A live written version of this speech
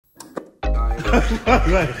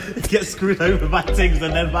Get screwed over by things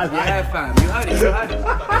and then by life. Yeah, fam. You heard it.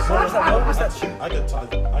 What was that shit? I get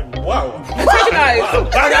tired. Wow.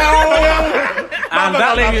 And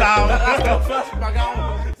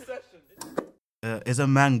Session. is a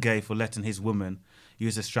man gay for letting his woman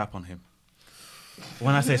use a strap on him?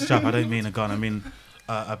 When I say strap, I don't mean a gun. I mean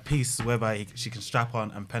a piece whereby she can strap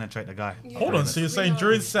on and penetrate the guy. Hold on, so you're saying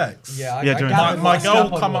during sex? Yeah, during my, sex. my girl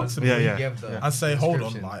will come up to me Yeah. and say, hold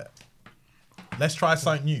on, like, let's try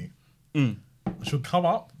something new. She'll come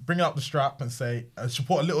up, bring out the strap and say, she'll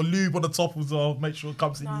put a little lube on the top as well, make sure it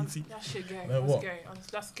comes in easy. That shit gay. What? That's gay.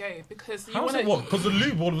 That's gay because you How's want it what? Because the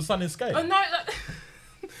lube all of a sudden is gay. Oh no,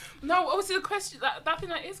 no. Obviously, the question that thing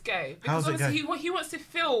that is gay because How's it obviously he wants to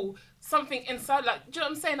feel something inside. Like, do you know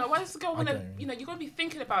what I'm saying? Like, why does the girl want to? Okay. You know, you got to be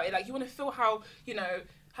thinking about it. Like, you want to feel how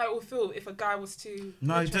how it would feel if a guy was to.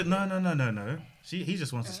 No. He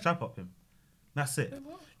just wants to strap up him. That's it.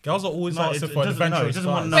 Girls are always No, asking it for doesn't- no, it adventurous doesn't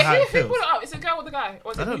want to spice. know how Wait, it who feels. put it up? Is it a girl or the guy?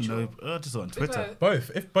 Or is I it don't mutual? know. Just on Twitter.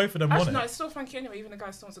 Both. If both of them want Actually, no, it. it's still funky anyway. Even the guy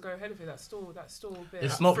still wants to go ahead of it. That's still a bit.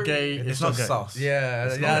 It's not fruity. gay, it's not just gay. sus. Yeah,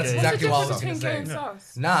 It's that's not gay. exactly what I was What's the going difference to between gay say. and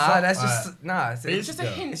sus? Nah, that's just It's just a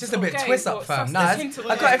hint. It's just a of bit gay twist or up, fam. sus. Nah, There's hint of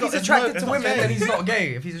if gay. he's attracted it's to not women, gay. then he's not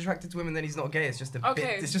gay. If he's attracted to women, then he's not gay. It's just a Okay,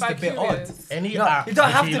 bit. It's just a bit bi-curious. odd. Any No, act you don't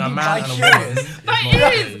have to between be a man and a bi-curious. woman is That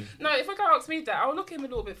not is. gay. No, if a guy asks me that, I'll look at him a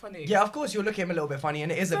little bit funny. Yeah, of course you'll look at him a little bit funny,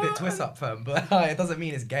 and it is a bit twist up, fam. But it doesn't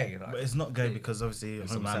mean it's gay. Like. But it's not gay because obviously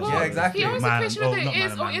It's a homosexual. man. Yeah, exactly. He asked the Man- question oh, if not it man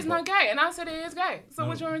is and or man, is but- not gay, and I said it is gay. So No.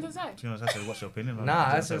 what do you want me to say? To be honest, I said, what's your opinion? Nah,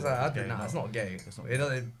 I that's didn't just say it was gay, nah, no. it's not gay. It's not It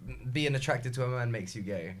doesn't. Being attracted to a man makes you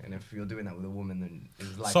gay, and if you're doing that with a woman, then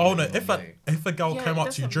it's like. So hold on, if a girl Yeah, came it up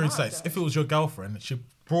to you doesn't during matter. sex, if it was your girlfriend, she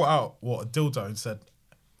brought out a dildo and said,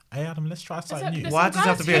 "Hey Adam, let's try something new." Why does it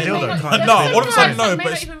have to be a dildo? It can't No, just be- all of a sudden, no, May but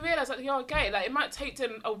not it's- even realise that they are gay. Like, it might take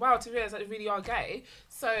them a while to realise that they really are gay.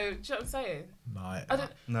 So, do you know what I'm saying? Nah, I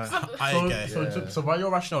don't. No. I ain't gay. So by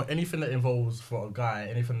your rationale, anything that involves for a guy,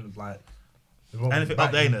 anything like involving Anything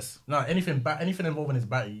up the batty- anus. No, anything involving his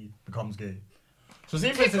batty becomes gay. So say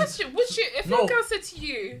for Okay, instance, question. Would you, if No. your girl said to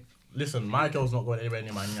you, listen, my girl's not going anywhere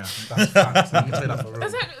near my nyaa. That's facts. I can tell you that for real.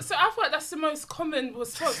 so I feel like that's the most common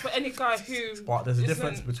response for any guy who. But there's a isn't-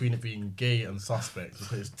 difference between it being gay and suspect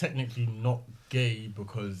because it's technically not gay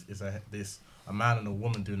because it's a man and a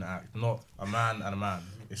woman doing the act, not a man and a man.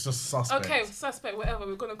 It's just suspect. Okay, suspect, whatever.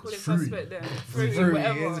 We're gonna call It's it fruity. suspect then. Fruity, Fruity,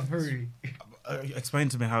 whatever. it's fruity. Explain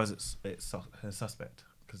to me how is it's a suspect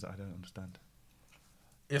because I don't understand.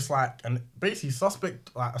 It's like, and basically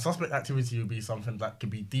suspect, like a suspect activity would be something that could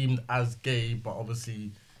be deemed as gay, but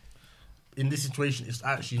obviously in this situation it's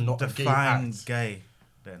actually not a gay Define act. gay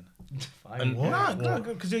then. And No,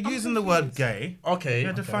 because you're using the word gay. Okay.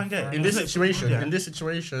 Yeah, define gay. In this situation, Yeah.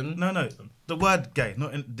 No, the word gay,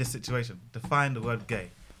 not in this situation. Define the word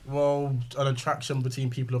gay. well, an attraction between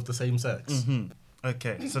people of the same sex. Mm-hmm.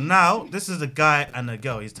 Okay, so now this is a guy and a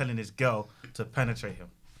girl. He's telling his girl to penetrate him.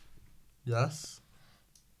 Yes.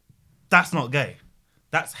 That's not gay.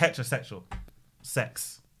 That's heterosexual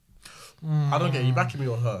sex. I don't get it. You backing me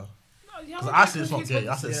or her? No, yeah, Because I'm I said it's not confused gay.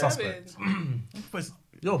 what I said this is suspect. doing.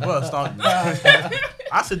 You're burst, aren't you?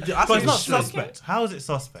 I said But it's not shit. suspect. How is it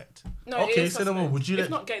suspect? No, it Okay, is so then suspect. would you If let-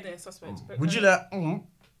 not gay, then it's suspect. but Would no. you let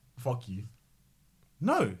fuck you?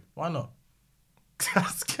 No. Why not?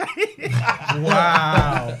 That's gay.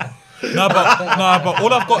 Wow. No, but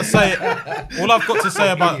all I've got to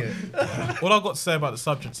say about the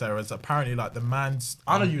subject, Sarah, is apparently like the man's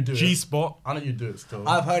I know you do it. G spot. I know you do it still.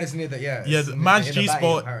 I've heard it's near that. Yeah. Yeah, it's the in man's in the G batty,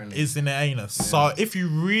 spot apparently. is in the anus. So if you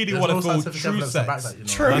really There's want to no feel scientific true evidence to back sex, that, you know.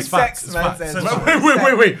 True That's sex, facts, it's man facts.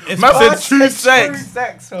 says. Wait. It's Man facts. said true True sex.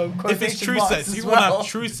 sex. So if it's quotation true marks sex, as you want to well. have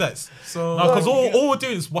true sex. So Because all we're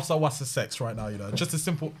doing is what's the sex right now, you know, just a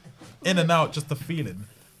simple in and out, just a feeling.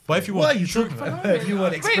 But if you want, What are you talking about? If you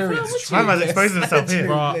want experience, would true you? My man's bliss. exposing himself here.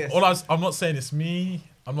 True bruh, bliss. I'm not saying it's me.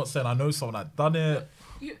 I'm not saying I know someone that done it.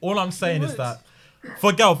 You- All I'm saying you is would. that for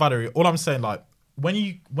a girl, Valerie, all I'm saying like when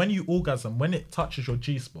you orgasm, when it touches your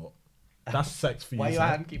G spot, that's sex for you. Why your isn't it?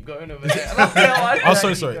 hand keep going over there? I'm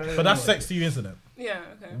sorry, but that's sex to you, isn't it? Yeah,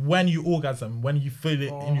 okay. When you orgasm, when you feel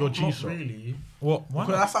it in your G Not spot. really. What? Why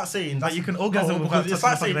Because not? that's like saying that you can orgasm without because it's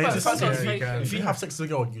like touching saying, something it's like first. saying Yeah, if you have sex with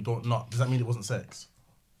a girl and you don't nut, does that mean it wasn't sex?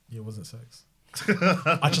 Yeah, it wasn't sex.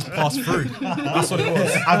 I just passed through. That's what it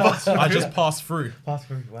was. I just passed through.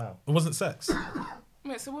 Wow. It wasn't sex.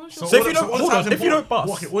 Wait, so what was your... So if you don't- hold on, if you don't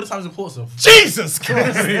bust. Okay, all the times in Portsmouth. Jesus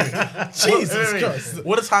Christ! Jesus Christ!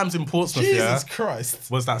 All the times in Portsmouth, yeah, Jesus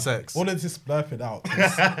Christ! was that sex? All of this blurping out.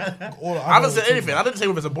 I haven't said anything. I didn't say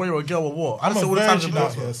whether it's a boy or a girl or what. I I'm just a said all the times in virgin out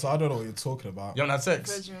Portsmouth. here, so I don't know what you're talking about. You haven't had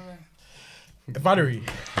sex? Virgin, Valerie,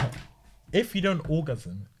 if you don't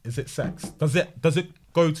orgasm, is it sex? Does it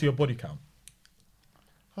go to your body count?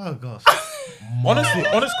 Oh gosh. Honestly,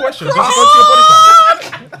 honest question. Does it go to your body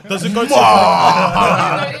count? Does it go to your body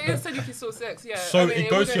count? No, it is technically still sex, yeah. So I mean, it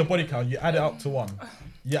goes to your wouldn't- body count. You add it up to 1.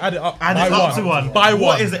 You add it up. Add by it up to 1. By 1.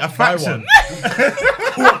 What is it? A By fraction? 1.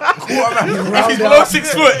 If he's below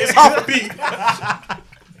 6 foot, it's half a beat.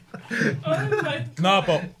 Oh my No,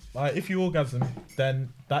 but like, if you orgasm,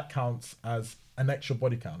 then that counts as an extra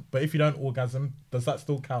body count. But if you don't orgasm, does that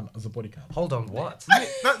still count as a body count? Hold on, what?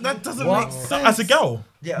 That doesn't What? make So, sense. as a girl?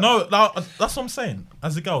 Yeah. No, that's what I'm saying.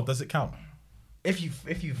 As a girl, does it count? If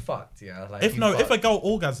you fucked, yeah. Like If you no, if a fucked. girl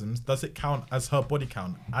orgasms, does it count as her body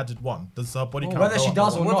count added 1? Does her body count? Whether go she up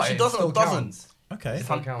does by or one? Whether not, she it does or still doesn't. counts. Okay. If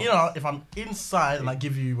I'm, count. if I'm inside and I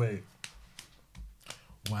give you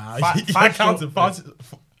Wow. Five- You five counted strokes.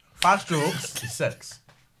 5 strokes is sex.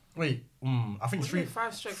 Wait, I think Three, three,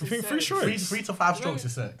 5 strokes. I think is three sex. strokes. 3 to 5 strokes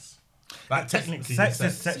is sex. Like technically, Sex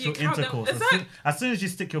it's is sex. sexual So you count them- intercourse. Exactly. As soon as you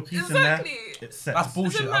stick your piece Exactly. in there, it's sex. That's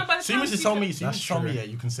bullshit. Doesn't matter by the Soon time as you you tell can- me, soon as That's you tell me, true. yeah,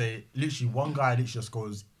 you can say literally one guy literally just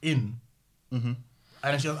goes in, Mm-hmm. and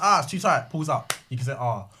then she goes, it's too tight, pulls up. You can say,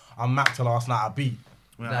 I'm mapped to last night, I beat.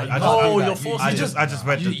 Well, Nah, you I can't just- do that. you're You- forcing I it. just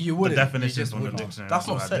read You- the, you the wouldn't. You definitions just from the wouldn't. dictionary. That's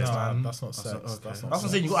not what I did. sex, man. No, that's not sex. Okay. That's not That's what I'm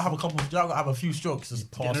sex. saying. You gotta have a couple. You gotta have a few strokes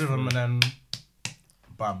just to get pass rid of them, through. and then,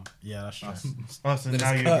 bam. Yeah, that's true. Oh, so Then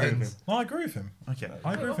now it's you agree with curtains. him. No, I agree with him. Okay.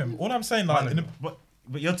 I agree with him. All I'm saying, like,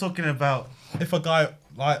 But you're talking about if a guy,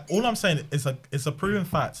 like, all I'm saying is it's a proven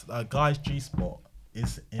fact that a guy's G spot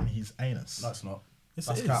is in his anus. No, it's not. Yes,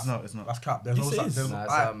 That's it cap. is. no, it's not. That's cap. There's Yes, no it such. is. There's, No,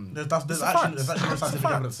 it's, there's a actually fact. there's actually no It's a scientific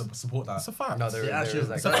fact. evidence to support that. It's a fact. No, there actually is.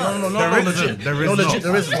 is. Like, No, no, no, There no, isn't. legit. There No, is legit. not.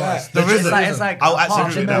 There is. There it's isn't. like, it's like I'll a actually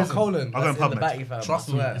heart agree with and that. colon. I'll go That's in in the public. batty, fam. Trust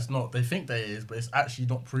I me, swear. it's not. They think there is, but it's actually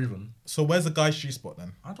not proven. So where's a guy's G spot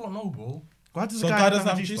then? I don't know, bro. Why does So the guy guy doesn't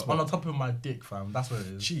have a have G-spot? On the top of my dick, fam. That's what it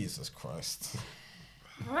is. Jesus Christ.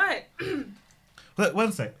 Right. Look,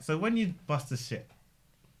 one sec. So when you bust a shit,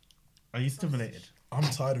 are you stimulated? I'm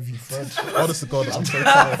tired of you, Fred. Honest to God, I'm so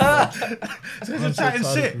tired. So I'm you're so chatting tired of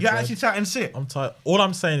shit. you, You're Fred. actually chatting shit. I'm tired. All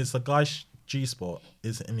I'm saying is the guy's G spot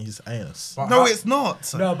is in his anus. But No, I- it's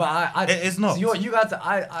not. No, but I It is not. So you guys,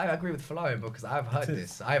 I agree with Falayo because I've heard It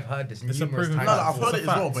is. this. I've heard this It's a numerous proven times. No, no, I've before. heard it as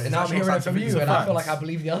well, but And it's now I'm actually hearing it from scientific. you, It's a and I feel fact. like I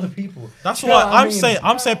believe the other people. That's Do you know why what I I'm mean? saying.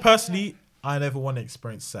 I'm saying personally, I never want to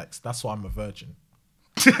experience sex. That's why I'm a virgin.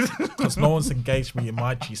 Because no one's engaged me in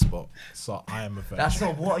my G spot, so I am a virgin. That's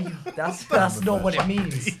not what you. That's not what it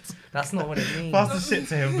means. That's not what it means. Pass the shit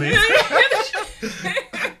to him, please.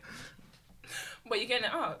 But you're getting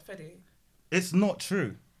it out, Freddy. It's not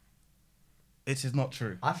true. It is not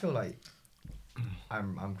true. I feel like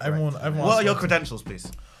I'm. Correct. Everyone. What are your credentials,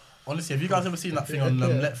 please? Honestly, have you guys ever seen that thing on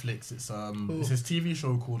Netflix? It's this TV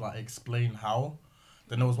show called like Explain How.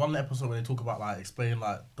 Then there was one episode where they talk about like explain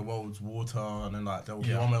like the world's water, and then like there was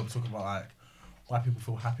one where they talk about like why people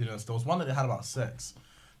feel happiness. There was one that they had about sex.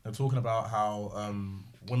 They're talking about how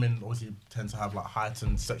women obviously tend to have like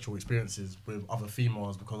heightened sexual experiences with other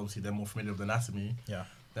females because obviously they're more familiar with anatomy. Yeah.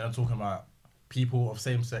 Then I'm talking about people of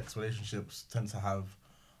same-sex relationships tend to have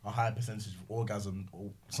a higher percentage of orgasm or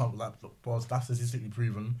something like that. Well, that's statistically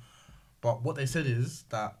proven. But what they said is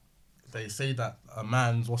that they say that a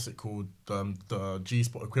man's, the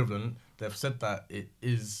G-spot equivalent, they've said that it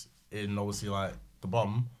is in obviously like the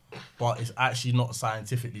bum, but it's actually not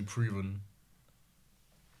scientifically proven.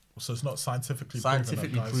 So it's not scientifically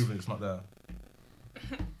Scientifically proven. proven, it's not there.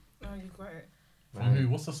 No, you got it. From who?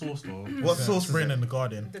 What's the source though? What source Source is written it? in the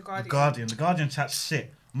Guardian. The The Guardian. Guardian. The Guardian chats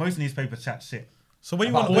shit. Most newspapers chat shit. So where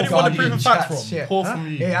you About want? Where do you all want the proven Guardian facts chats from? shit. Pour from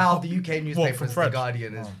you. Yeah, out of the UK newspapers, The Fred?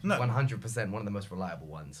 Guardian is No. 100% one of the most reliable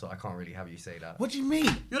ones, so I can't really have you say that. What do you mean?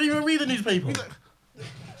 You don't even read the newspaper.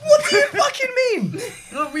 What do you fucking mean?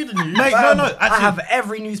 You don't read the news. Mate, Fam, no, I actually, have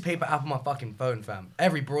every newspaper app on my fucking phone, fam.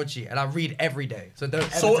 Every broadsheet, and I read every day. So don't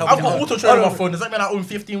ever So tell I've me got no. auto trader on my phone. Does that mean I own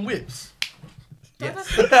 15 whips?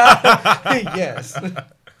 Yes. Yes.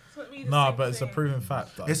 No, but it's a proven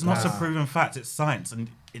fact. Like, it's not a nah. proven fact. It's science, and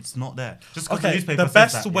it's not there. Just 'cause Okay, newspaper the says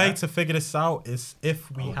best that, way yeah? to figure this out is if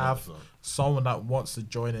we have someone that wants to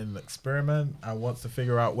join in an experiment and wants to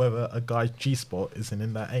figure out whether a guy's G spot isn't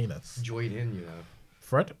in their anus. Join in, you know.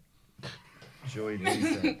 Fred? Join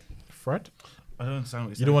in. Fred? I don't understand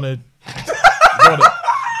what You you're don't saying. want to.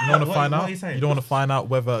 You don't want to What- find what out. are you saying? You don't want to find out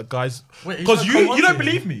whether guys. Wait, Because he's you not don't commenting.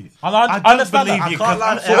 believe me. And I I don't understand believe that. you. I can't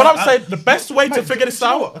lie. 'cause- So what I'm I- saying, the best way to Mate, figure this do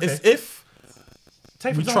you know out what? is Okay. if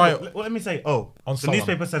Take for we example, try- let me say, On the someone.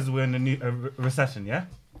 newspaper says we're in a recession, yeah?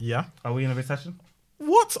 yeah. Are we in a recession?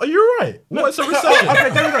 What? What? Are you right? What is a recession? Okay,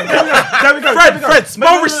 there we go. Fred,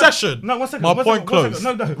 spell recession. No, 1 second. My 1 point second, 1 closed.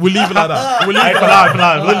 second. No. We'll leave it like that. We'll leave Hey, it like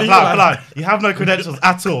that. Bilal. You have no credentials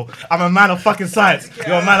at all. I'm a man of fucking science.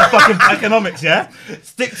 You're a man of fucking economics, yeah?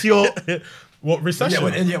 Stick to your... What, recession?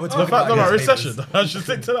 we're The talking fact about about his recession. papers. I should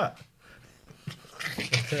stick to that.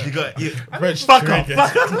 You got... Reg, Fuck off.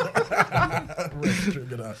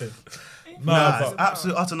 Nah, but- it's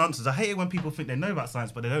absolute utter nonsense. I hate it when people think they know about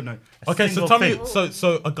science, but they don't know a Okay, so single tell thing. me.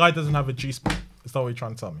 So a guy doesn't have a G-spot. Is that what you're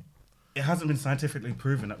trying to tell me? It hasn't been scientifically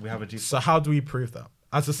proven that we have a G. So how do we prove that?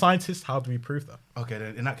 As a scientist, how do we prove that? Okay,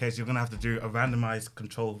 then in that case, you're gonna have to do a randomized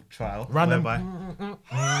control trial. Random- Whereby...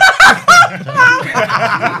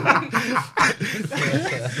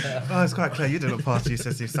 Oh, it's quite clear. You didn't pass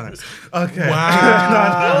GCSE science. Okay.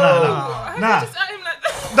 Wow. Nah. Just at him like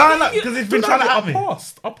that. No, because he's been trying to out me.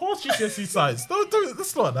 I passed GCSE science. Don't,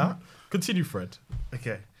 that's not that. Continue, Fred.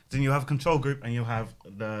 Okay. Then you have a control group and you have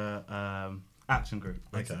the action group,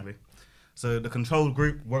 basically. So the control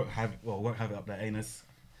group won't have it up their anus,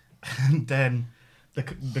 and then the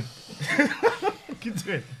keep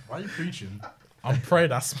doing. Why are you preaching? I'm praying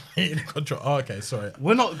that's me in control. Oh, okay, sorry.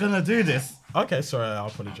 We're not gonna do this. Okay, sorry. I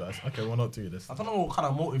apologize. Okay, we'll not do this. I don't know what kind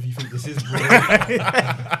of motive you think this is, bro.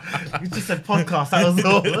 You just said podcast. That was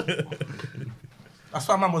all. That's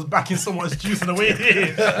why man was backing someone's juice in the way here.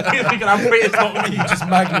 He's thinking I'm praying it's not me. Just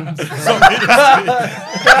magnums.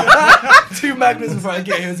 2 magnums before I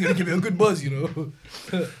get here is gonna give it a good buzz, you know.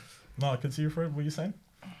 No, continue, Fred. What are you saying?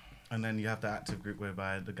 And then you have the active group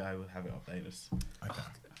whereby the guy will have it up the anus. Okay.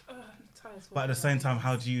 But at the same time,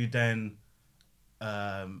 how do you then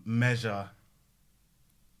measure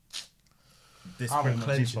this? I'm pretty much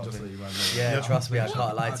clenching G-spot just so thing? you man know. Yeah, trust me, I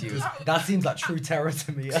can't lie to you. That seems like true terror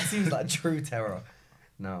to me. That seems like true terror.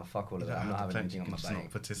 No, fuck all of You that. don't I'm not have to having clench, anything you on can my just not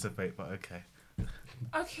bank. participate, but okay.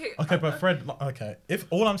 Okay, but Fred, okay. If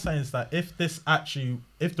all I'm saying is that if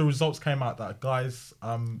the results came out that a guy's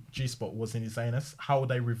G-spot was in his anus, how would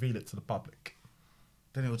they reveal it to the public?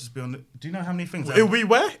 Then it will just be on. Do you know how many things? It'll be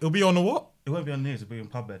where? It'll be on the what? It won't be on news. It'll be on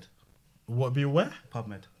PubMed. What would be where?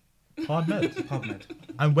 PubMed. PubMed. PubMed.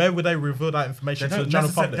 And where would they reveal that information They to the don't general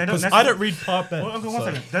necessar- public? they don't Because I necessar- don't read PubMed. Well, okay, one so-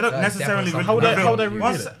 second. They don't That's necessarily definitely reveal. something. How would they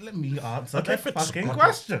reveal it? Let me answer. Okay, Okay, fix- fucking okay.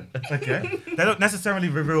 question. Okay, they don't necessarily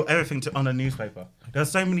reveal everything on the newspaper. There are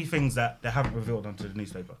so many things that they haven't revealed onto the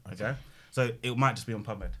newspaper. Okay, so it might just be on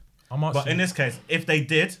PubMed. I'm But asking- in this case, if they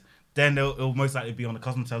did, then it'll most likely be on the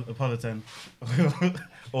Cosmopolitan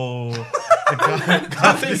or the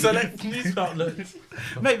I think select news outlets.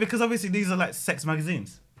 mate, because obviously these are like sex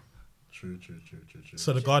magazines. True.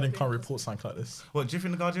 So the Guardian can't report something like this. What do you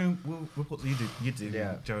think the Guardian will report? You do.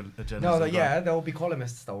 Yeah. A journalist. No, yeah, there will be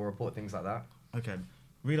columnists that will report things like that. Okay,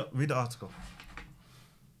 read the article.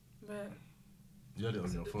 But You had it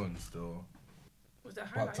on your phone still. was that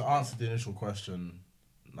But to highlighted? answer the initial question,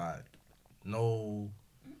 like, no,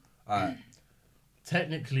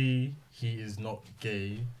 technically he is not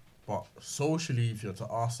gay, but socially, if you're to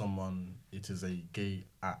ask someone, it is a gay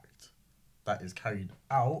act that is carried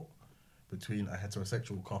out between a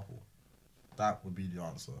heterosexual couple. That would be the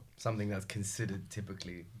answer. Something that's considered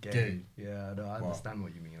typically gay. Gay. Yeah, no, I Wow. understand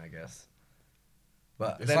what you mean, I guess.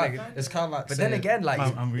 But It's then like again, it's kind of like. but then saying- again, like I'm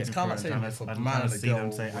it's reading kind of for like it, saying and if a I'd man rather and a see girl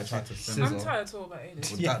them say were trying to actually- I'm scissor, tired of talking about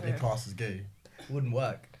it. would that be classed as gay? wouldn't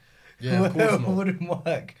work. Yeah, of course not. Wouldn't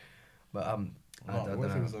work. But I No, don't what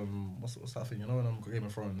if it know. was what's that thing? You know in Game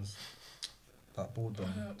of Thrones, that bald dog,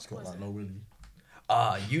 it's got what like is no willy.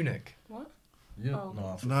 Eunuch. What? Yeah, Oh.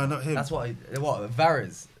 no, No, not him. That's what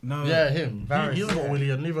Varys. No. yeah, him. Varys, He doesn't got yeah. willy,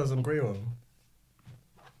 and neither has Grey one.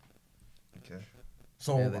 Okay.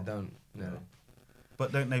 So Yeah, they don't. No.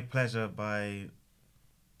 But don't they pleasure by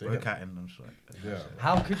they get- brocating them? Right? yeah.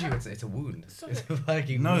 How could you? It's a wound. Sorry. It's a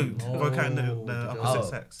fucking No, wound. brocating the Oh. opposite Oh.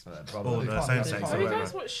 sex. Probably. Or They the can't- same they sex. can't- Oh, or you whatever.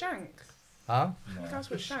 guys watch Shank? Huh? You guys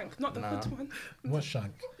watch Shank? Not the Nah. good one. What's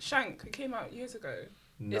Shank? Shank. It came out years ago.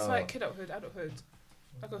 No. It's like kidulthood, adulthood.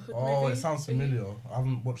 Like a hood Oh, movie. it sounds familiar. I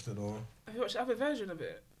haven't watched it though. Have you watched the other version of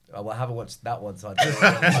it? Oh, well, I haven't watched that one, so I don't know.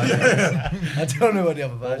 I don't know what the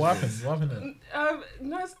other version What is. happened? What happened?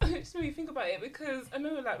 No, it's just made me think about it because I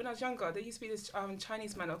remember like when I was younger, there used to be this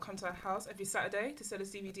Chinese man that would come to our house every Saturday to sell us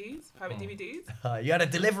DVDs, private DVDs. You had a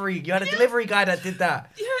delivery guy that did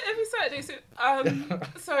that. Yeah, every Saturday. So,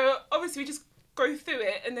 so obviously we just go through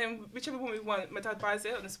it, and then whichever one we want, my dad buys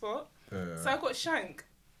it on the spot. So I got Shank,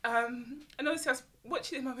 and obviously I was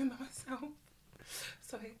watching it in my room by myself.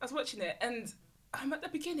 Sorry, I was watching it, and at the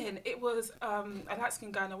beginning it was a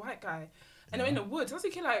light-skinned guy and a white guy, and they were in the woods. I was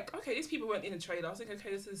thinking like, okay, these people weren't in the trailer. I was thinking,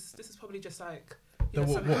 okay, this is probably just like. You know,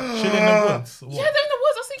 What? something- Chilling in the woods? What? Yeah, they're in the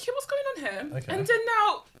woods. I was thinking, what's going on here? Okay. And then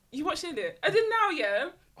now You watched it? And then now, yeah.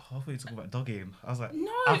 Oh, I thought you were talking about dogging. I was like,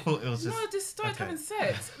 No, I thought it was just. no. They started okay. having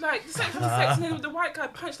sex. Like they started having sex, and then the white guy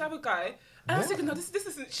punched the other guy. And I was thinking, no, this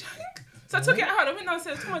isn't shank. So I took it out. I went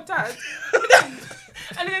downstairs to my dad.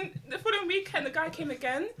 And then the following weekend, the guy came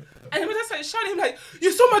again. And when I started shouting, like,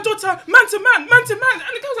 you saw my daughter, man to man, man to man.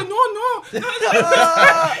 And the guy was like, no.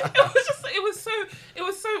 It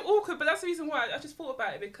was so awkward. But that's the reason why I just thought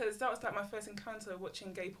about it, because that was like my first encounter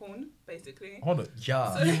watching gay porn, basically. Hold on.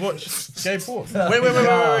 Yeah. You watched gay porn?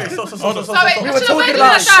 Wait. Stop. Sorry, We were talking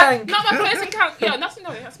about shank. Not my first encounter. Yeah, that's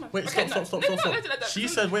my. Wait, okay, stop. No, like that. She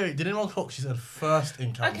said, wait, did anyone talk? She said first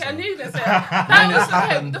encounter. Okay, I knew you were gonna say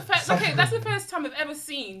that. Okay, that's the first time I've ever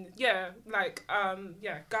seen, guys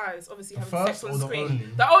obviously having sex on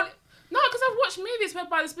screen. The only. No, because I've watched movies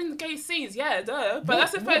whereby there's been gay scenes, but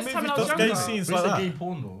that's the first time when I was younger. Gay scenes like that? Gay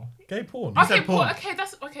porn though. Gay porn. Okay, porn.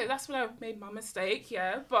 That's when I made my mistake,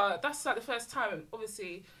 but that's like the first time,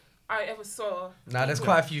 obviously, I ever saw. Nah, there's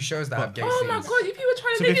quite a few shows that have gay scenes. Oh my god, if you were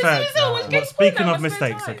trying to To be make fair, it season, watch gay porn. speaking now, of that's my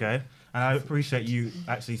mistakes, time. okay, and I appreciate you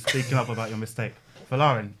actually speaking up about your mistake. For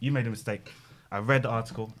Lauren, you made a mistake. I read the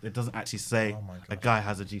article. It doesn't actually say Oh my a God. guy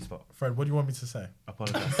has a G-spot. Fred, what do you want me to say?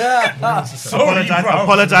 Apologise. Sorry, bro.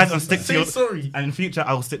 Apologise and stick to Say your. sorry. And in future,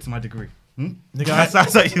 I will stick to my degree. Nigga,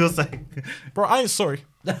 That's what you were saying. Bro, I ain't sorry.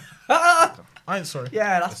 I ain't sorry.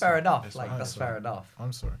 Yeah, that's fair fine. enough. It's Like, fine. that's fair enough.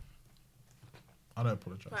 I'm sorry. I don't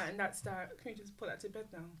apologize. Right, and that's that. Can we just put that to bed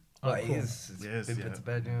now? But cool. it is. It's Yes, been yeah. put to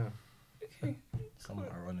bed, yeah. Okay.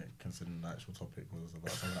 Somewhat ironic considering the actual topic was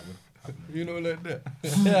about something that would happen. You know, like that.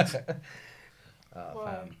 Well,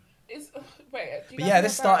 Fam. it's, wait, do you But guys yeah, know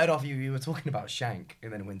this about- started off, you were talking about shank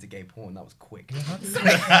and then it went to gay porn. That was quick.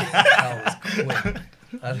 That was quick.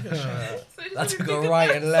 So just That took a think right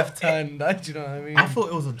about- and left turn. Do you know what I mean? I thought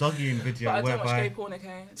it was a dogging But video I don't watch gay whereby porn,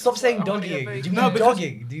 okay? Stop saying I wanna get dogging. very Do you clear. mean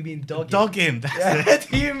dogging? Do you mean dogging? dogging. That's it. Yeah.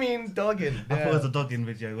 Do you mean dogging? I thought it Yeah. was a dogging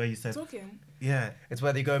video where you said, Dogging? yeah, It's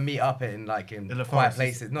where they go and meet up in like in In the quiet forest.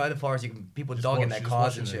 places. Not in the forest. You can people Just dogging watch- their just cars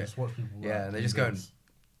watching and it, shit. just watch people, Yeah, like, they just do go and this.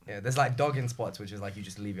 yeah. There's like dogging spots, which is like you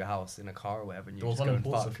just leave your house in a car or whatever, and you There was just one go in and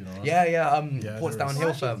fuck. Portsmouth, you know, right? Yeah. Yeah, Ports there is. downhill, Why do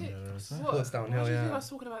you fam. think- Ports What? downhill, Why do you yeah. think I was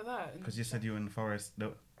talking about that? because you said you were in the forest.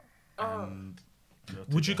 Oh. And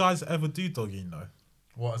Would you guys ever do dogging though?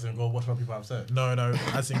 What, as in go watch other people have sex? No,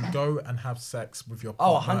 as in go and have sex with your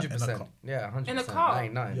Oh, partner 100%. Yeah, 100%. In a car? That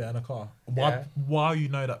ain't nothing. Yeah, in a car. Yeah. While you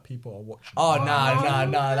know that people are watching. Oh, nah.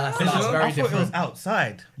 That's I very thought it was different.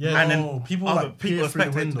 outside. Yeah. and No, then people other like peer through the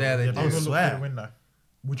expected- window. Yeah, they Yeah, do. I people look swear. through the window.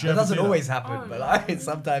 Would you It ever doesn't do that? always happen, Oh, but no. like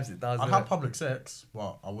sometimes it does. I'd yeah. have public sex,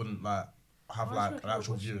 but I wouldn't like have Why like should an people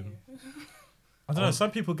actual watch viewing. you? I don't know.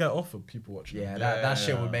 Some people get off of people watching. Yeah, them. that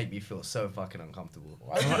shit Yeah. would make me feel so fucking uncomfortable.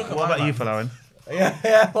 What about you, Lauren?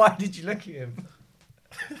 Yeah. Why did you look at him?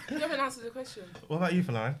 You haven't answered the question. What about you,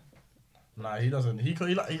 Lauren? Nah, he doesn't. He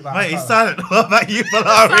like Wait, he's silent. What about you,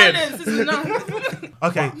 Lauren? Silence is enough.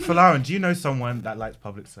 Okay, for Lauren, do you know someone that likes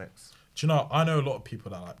public sex? Do you know? I know a lot of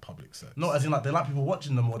people that like public sex. No, as in like they like people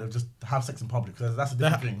watching them or they just have sex in public. Cause that's a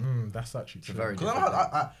That- different thing. that's actually true. very-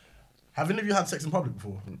 Because have any of you had sex in public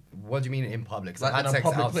before? What do you mean in public? 'Cause I Like had in a sex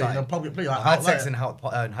public outside. place, in a public place. Like, I had out sex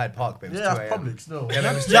there. in Hyde Park, but it was Yeah, 2 that's a.m. public still. Yeah,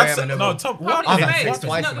 but it was 2 Yeah, a.m. and no, it Tom, Public I've had place, sex it's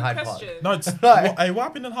twice not in the Hyde Park. question. No, it's Like- hey, what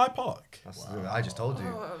happened in Hyde Park? I just told you.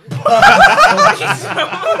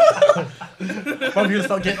 Bro, you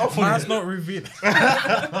start getting off on Man's it. not revealed.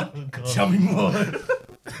 Tell me more.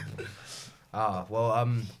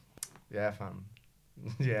 Yeah, fam.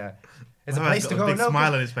 Yeah. It's a Oh, place he's to got a go. big No,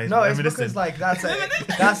 smile on his face, No, it's reminiscing. because like that's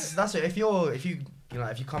it. If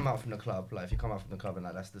you come out from the club, like if you come out from the club and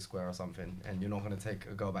like that's the square or something, and you're not gonna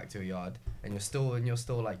go back to your yard, and you're still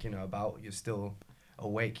like you're still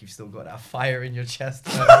awake, you've still got that fire in your chest.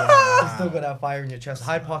 You've still got that fire in your chest.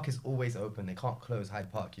 Hyde Park is always open. They can't close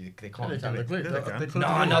Hyde Park. They can't do it.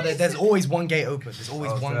 No, there's always one gate open. There's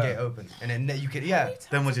always one gate open, and then you can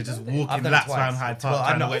Then was you just walking I've done it laps twice. around Hyde Park? Well,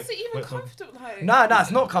 trying to I'm wait- Is it even wait for- comfortable? Like, No,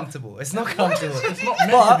 it's not comfortable. It's not comfortable. It's not meant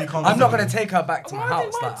to But be comfortable. I'm not gonna take her back to my why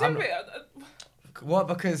house. why Like, do I'm it? what?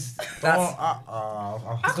 Because Oh, that's.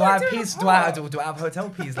 I Do I have can't do peas? it Do I apart. do I have hotel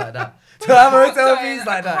peas like that? Do I have hotel Sorry, peas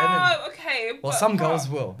like that? innit? Okay. Well, but some apart. girls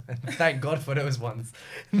will. Thank God for those ones.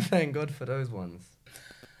 Thank God for those ones.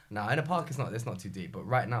 Nah, in a park it's not too deep. But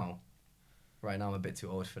right now I'm a bit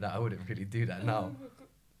too old for that. I wouldn't really do that now.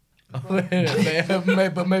 But maybe I would.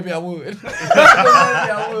 Maybe I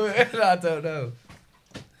would. I don't know.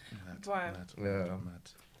 Right. Yeah.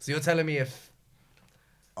 So you're telling me if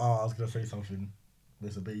Oh, I was gonna say something.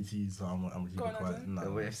 There's a BT, so I'm gonna keep Go it on, quiet. Adam.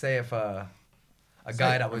 No. if a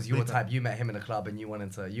guy that was your type, you met him in a club and you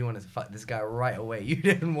wanted to fuck this guy right away. You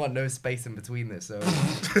didn't want no space in between this. So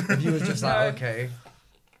if you was just like, No. okay,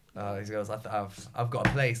 He goes, I've got a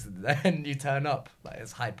place, and then you turn up like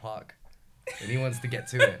it's Hyde Park, and he wants to get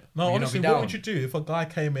to it. No, Would you honestly, not be what down? would you do if a guy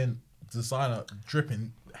came in designer,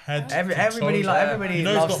 dripping head? to Everybody toe? like everybody. You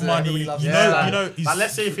know he's loves got it, money. everybody loves You it. know, you know. He's, Like,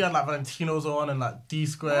 let's say if he had like Valentino's on and like D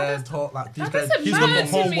squared top, like D That squared. doesn't he's got the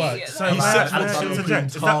matter whole to me. work. So Like, he's Like, six and foot then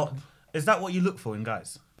six. green top. Is that what you look for in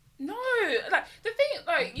guys? no, like the thing,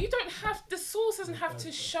 like you don't have the sauce doesn't have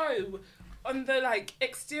to show on the like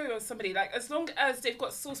exterior of somebody. Like as long as they've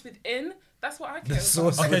got sauce within, that's what I care The about.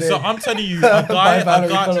 sauce okay, within. so I'm telling you, a guy.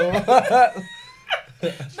 That's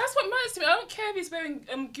what matters to me. I don't care if he's wearing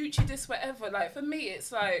Gucci this whatever. Like for me,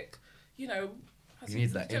 it's like you know. He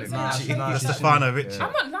needs that inner Nah, Gucci. nah, The Exactly. Stefano Ricci.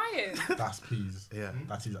 I'm not lying. That's peas. Yeah.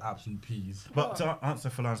 That is absolute peas. But to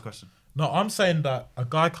answer Falan's question, No, I'm saying that a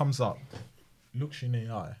guy comes up, looks you in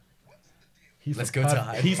the eye. He's Let's the go to perf-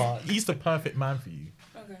 Hyde he's, Park. he's the perfect man for you.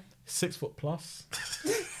 Okay. 6 foot plus.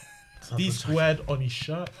 D squared on his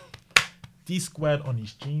shirt. D squared on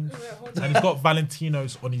his jeans. Wait, hold And on. he's got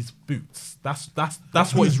Valentino's on his boots. That's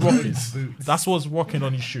what he's rocking. That's what's rocking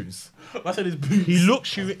on his shoes. I said his boots. He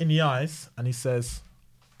looks you in the eyes and he says,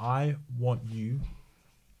 I want you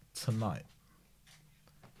tonight.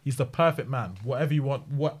 He's the perfect man. Whatever you want,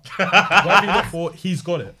 whatever you look for, he's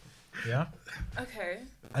got it. Yeah? Okay.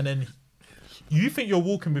 And then you think you're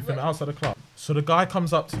walking with him outside the club. So the guy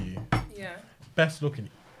comes up to you, Yeah. best looking.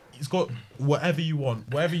 He's got whatever you want.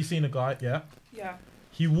 Whatever you see in a guy, yeah? Yeah.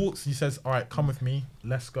 He walks, he says, all right, come with me.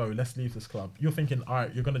 Let's go. Let's leave this club. You're thinking, all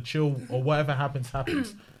right, you're going to chill or whatever happens.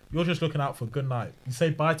 You're just looking out for a good night. You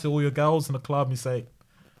say bye to all your girls in the club. You say,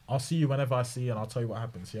 I'll see you whenever I see you and I'll tell you what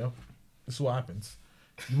happens, yeah? This is what happens.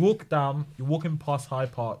 You walk down, you're walking past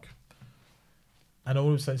Hyde Park, and all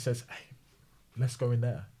of a sudden he says, hey, let's go in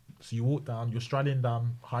there. So you walk down, you're striding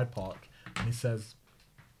down Hyde Park, and he says,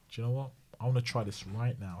 do you know what? I want to try this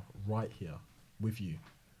right now, right here, with you.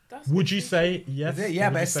 That's Would you interesting. say yes? Is it? or Yeah,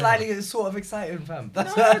 would but you it's say slightly, no? it's sort of exciting, fam.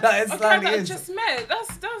 That's No, what it okay, slightly that is. just met.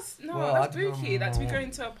 That's no, Well, that's I don't spooky. Like to be know.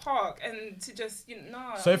 going to a park and to just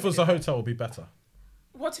no. So if it was a hotel, it would be better.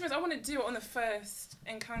 What to be honest, I want to do it on the first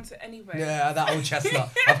encounter anyway. Yeah, that old chestnut.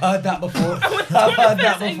 I've heard that before. I want to I've do it heard on the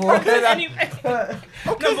that first before. encounter anyway.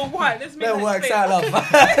 Number one, let's make That that works clear. out,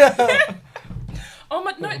 love. Oh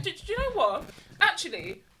my! No, do you know what?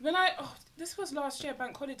 Actually, when this was last year,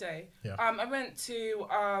 bank holiday. Yeah. I went to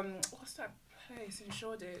what's that place in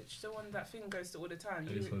Shoreditch? The one that thing goes to all the time.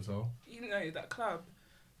 Ace Hotel. You know that club.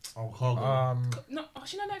 Oh, cargo. No,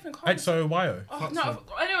 actually, no, not even Cardiff. XOYO. Oh, no,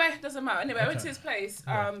 anyway, doesn't matter. Anyway, I went to his place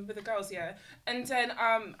with the girls, yeah. And then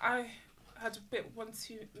I had a bit one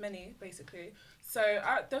too many, basically. So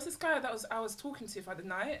there was this guy that I was talking to for the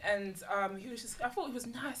night, and he was just, I thought he was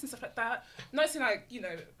nice and stuff like that. Not saying like, you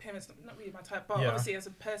know, parents, not really my type, but Yeah. obviously as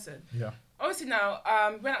a person. Yeah. Obviously now,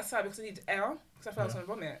 went outside because I needed air, because I felt I was going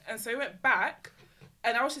to vomit. And so we went back,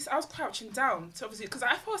 and I was crouching down to obviously, because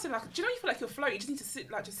I thought, like, do you know you feel like you're floating? You just need to sit,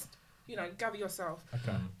 like, just, you know, gather yourself.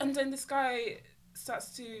 Okay. And then this guy starts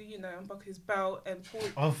to, you know, unbuckle his belt and pull.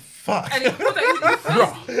 oh fuck! And he pulled he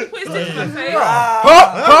put his dick in my face.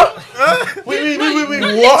 Wait, Not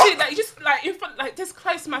literally, like, just like in front, like this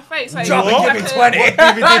close to my face. Like, Drop like and give me 20. What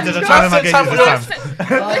DVD did I try to get you this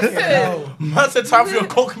time? Listen, Man said time for your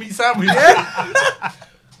cock meat sandwich.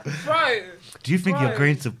 bro. Do you think Bro. you're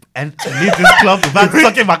going to leave this club without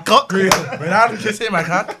sucking my cock? When I had to kiss him, I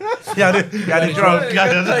can't. Yeah, the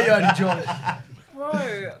drunk. Bro,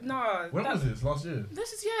 no. When was this? Last year?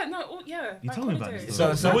 This is yeah. You bank told me about holiday. this. So I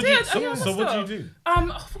what do you did, I did so what do you stuff. do? I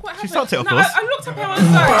forgot what happened. started off No, course. I looked up and I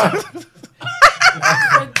was like,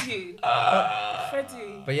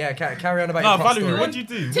 Freddie. But yeah, carry on about No, your prop Valerie, story. what do you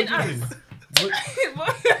do? Tin What do you do? ass.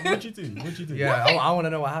 What'd you do? What'd you do? Yeah, I want to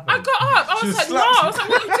know what happened. I got up. I was like, no. I was like,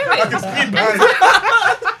 what are you doing?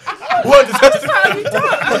 What? I was like, have you done?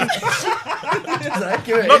 Like,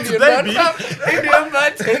 give it Not Indian today, man, B. fam. Indian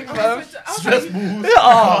man thing, fam. I was Stress like,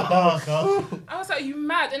 balls. Oh. I was like, you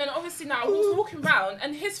mad? And then obviously now I was walking round,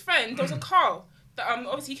 and his friend, there was a car that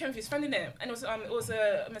obviously he came with his friend in it, and it was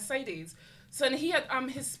a Mercedes. So then he had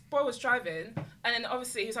his boy was driving, and then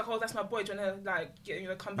obviously he was like, oh, that's my boy. Do you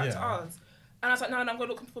wanna come back to Yeah. ours? And I was like, no, I'm gonna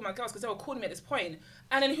look for my girls because they were calling me at this point.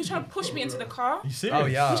 And then he was trying to push me into the car. You serious? Oh,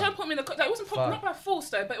 He yeah. was trying to put me in the car. Like, it wasn't not by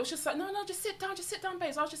force though, but it was just like, no, just sit down,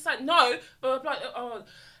 babes. I was just like, no, but like, oh.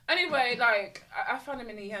 Anyway, like I found him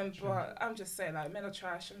in the end, but I'm just saying, like, men are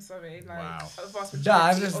trash. I'm sorry, like Wow. a vast Nah,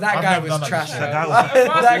 majority just of- that I've guy never was done that trash. before. That guy though. was-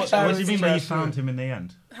 That What guy What do you was mean by you trash. found him in the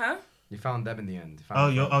end? Huh? You found them in the end. Oh,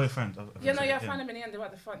 your friend. Oh, Yeah, no, yeah, I found him in the end. They were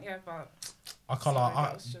at the front, yeah, but I can't Sorry, lie.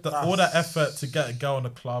 that was just- All that effort to get a girl in the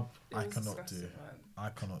club, it I was cannot do. disgusting, man. I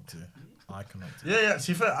cannot do. I cannot do. Yeah. To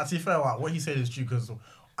be fair, like, what he said is true because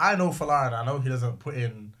I know Falana, I know he doesn't put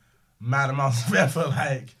in mad amounts of effort.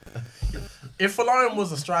 Like, if Folarin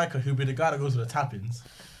was a striker who'd be the guy that goes to the tap-ins,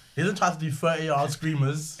 he doesn't try to do 30-yard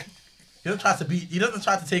screamers. He doesn't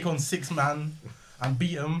try to take on 6 man and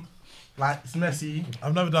beat him like it's Messi.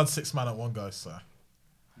 I've never done 6 man at one go, so.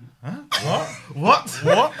 Huh? What? Hey,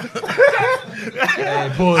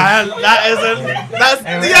 pause. That isn't. That's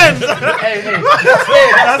the end.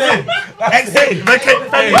 That's it. Exit.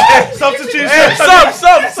 Substitution.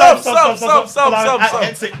 Sub.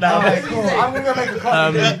 Exit now. Alright, cool. I'm gonna make a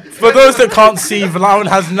comment. For those that can't see, Valarin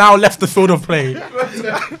has now left the field of play. Do you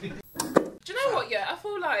know what? Yeah, I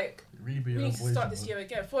feel like we need to start this year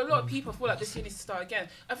again. For a lot of people, I feel like this year needs to start again.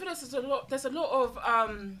 I feel like there's a lot of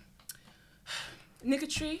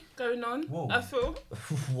niggatry going on. Whoa. I feel.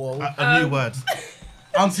 Whoa. A new word.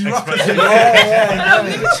 Anti-Ruckus.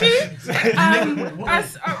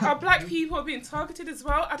 As our black people are being targeted as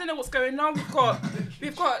well. I don't know what's going on.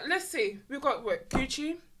 We've got. Let's see. We've got what,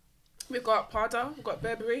 Gucci. We've got Prada. We've got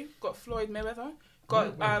Burberry. We've got Floyd Mayweather.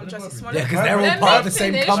 We've got Justice Smollett. Yeah, because they're all part of the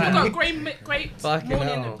same company. We've got Great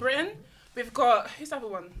Morning in Britain. We've got who's the other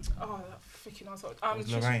one? Oh, that freaking asshole.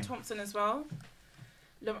 Trisha Thompson as well.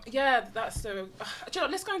 Yeah, that's the. Do you know,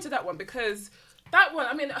 let's go into that one because that one.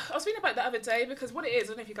 I mean, I was reading about it the other day because what it is, I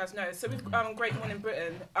don't know if you guys know. So with Great Morning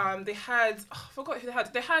Britain, they had. I forgot who they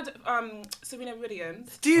had. They had Serena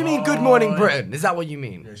Williams. Do you mean Good Morning Britain? Is that what you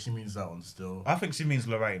mean? Yeah, she means that one still. I think she means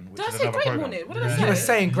Lorraine. Which Did I is say another Great program. Morning? What did I say? You were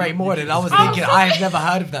saying Great Morning. I was thinking I've never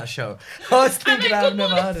heard of that show. I was thinking I've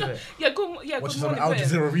never heard of it. Yeah, Good Morning Al Britain.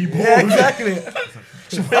 Jazeera Reborn. Yeah, exactly.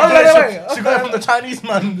 She got it from the Chinese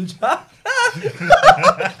man.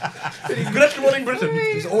 Great Morning Britain.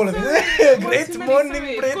 It's all of it. Great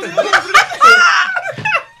Morning Britain.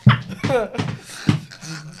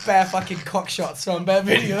 Bare fucking cock shots from bare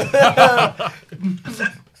video.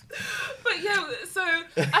 But yeah, so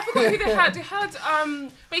I forgot who they had. They had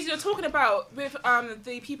basically they're talking about with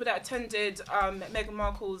the people that attended Meghan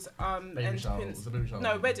Markle's and Prince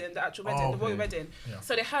wedding, the actual wedding, the royal wedding. Yeah.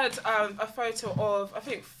 So they had a photo of I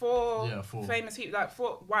think four famous people, like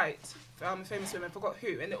 4 white famous women, I forgot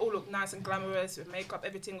who, and they all look nice and glamorous with makeup,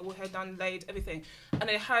 everything, all hair done, laid, everything. And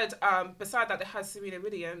they had beside that they had Serena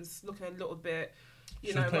Williams looking a little bit.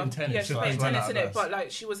 She was playing tennis in it, but like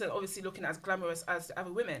she wasn't obviously looking as glamorous as the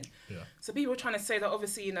other women. Yeah. So people were trying to say that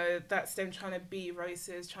obviously that's them trying to be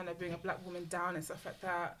racist, trying to bring a black woman down and stuff like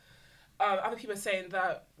that. Other people are saying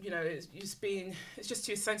that it's just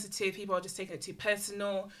too sensitive. People are just taking it too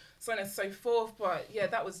personal, so on and so forth. But yeah,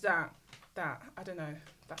 that was that. I don't know.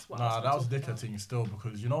 That's what. Nah, that was a dickhead thing still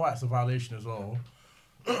because you know why it's a violation as well,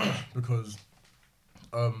 because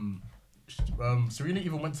Serena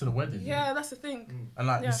even went to the wedding. Yeah, that's the thing.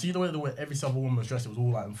 And you see the way every single woman was dressed, it was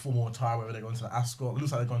all like in formal attire, whether they're going to the Ascot. It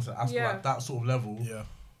looks like they're going to the Ascot, like that sort of level. Yeah.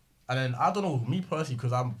 And then I don't know, me personally,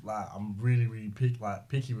 because I'm really, really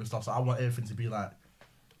picky with stuff, so I want everything to be like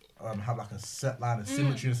have like a set line of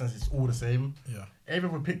symmetry in the sense it's all the same. Yeah. Every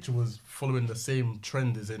other picture was following the same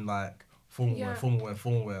trend as in like formal wear.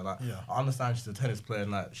 Like I understand she's a tennis player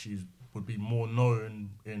and like she would be more known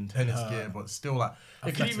in tennis gear, but still like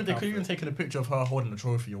they could even taken a picture of her holding the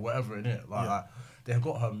trophy or whatever in it. Like they have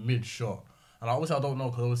got her mid shot. And obviously I don't know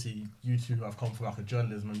because obviously you two have come from like a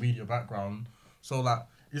journalism and media background. So like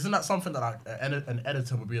isn't that something that like an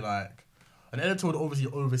editor would be like? An editor would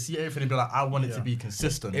obviously oversee everything and be like, I want it to be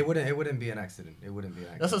consistent. It wouldn't be an accident. That's what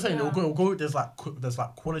I'm saying. Yeah. It'll go. There's like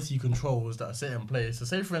quality controls that are set in place. So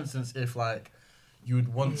say for instance, if like you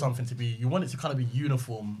would want something to be, you want it to kind of be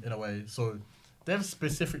uniform in a way. So they've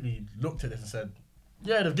specifically looked at this and said,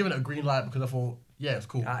 yeah, they've given it a green light because I thought, yeah, it's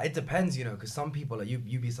cool. It depends, because some people, like,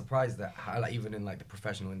 you'd be surprised that how, like, even in like the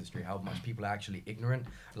professional industry, how much people are actually ignorant.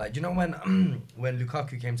 Like, do you know when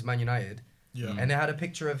Lukaku came to Man United? Yeah. And they had a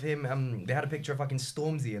picture of him. They had a picture of fucking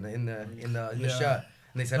Stormzy in the shirt.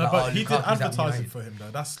 And they said, but he did advertising for him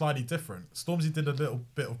though. That's slightly different. Stormzy did a little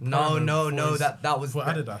bit of no. That was for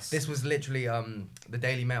Adidas. This was literally the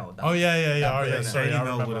Daily Mail. Sorry, I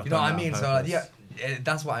remember. You know what I mean? So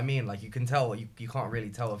that's what I mean. Like you can tell, you can't really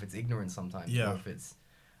tell if it's ignorance sometimes. Yeah. Or if it's,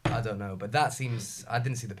 I don't know. But that seems. I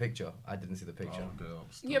didn't see the picture. But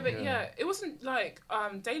it wasn't like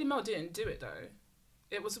Daily Mail didn't do it though.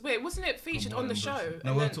 It was weird. Wasn't it featured on the show?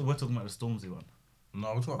 No, we're talking about the Stormzy one.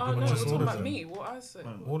 No, we're talking we're talking about me. What I said.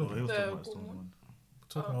 All of it. We're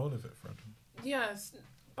talking all of it, Fred. Yes,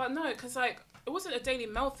 but no, because like it wasn't a Daily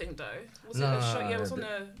Mail thing though. Was it a show? Yeah, it was on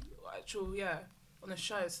the actual on the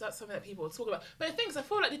show. So that's something that people were talking about. But the thing is, I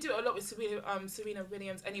feel like they do it a lot with Serena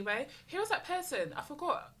Williams anyway. Who was that person? I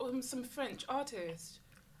forgot. Some French artist.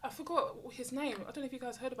 I forgot his name. I don't know if you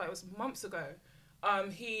guys heard about it. It was months ago.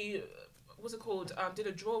 He what's it called? Did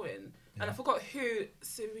a drawing, and I forgot who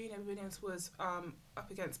Serena Williams was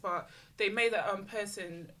up against, but they made that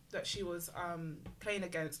person that she was playing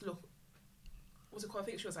against look. What's it called? I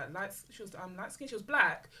think she was like light skin. She was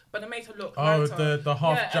black, but they made her look lighter. the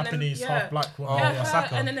half Japanese, half black one.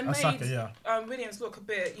 Osaka. And then they made Osaka, Williams look a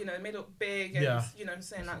bit, you know, made it look big and you know,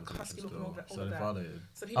 saying like husky looking all that.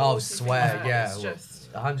 So people swear, yeah,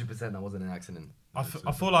 100%. That wasn't an accident. I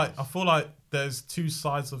feel like there's two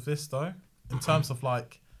sides of this though, in terms of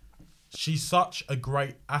like, she's such a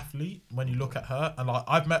great athlete when you look at her, and like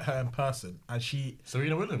I've met her in person, and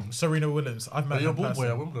Serena Williams. I've met her in person. Your ball boy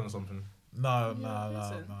at Wimbledon or something. No.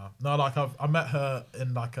 Like I met her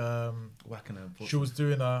in like whacking her. She was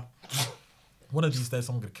doing one of these days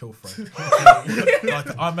I'm gonna kill Fred.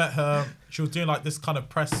 Like I met her. She was doing like this kind of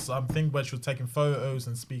press thing where she was taking photos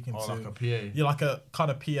and speaking to like a PA. Yeah, like a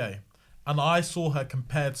kind of PA. And I saw her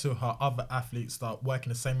compared to her other athletes that work in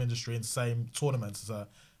the same industry and same tournaments as her,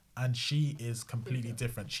 and she is completely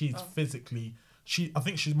different. She's physically, I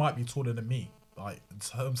think she might be taller than me, like in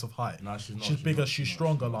terms of height. No, she's not. She's bigger. She's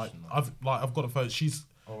stronger. I've got a photo. She's.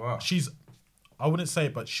 Oh wow. She's. I wouldn't say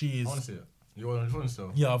it, but she is. I want to see it. You want your phone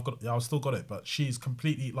still? Yeah, I've still got it, but she's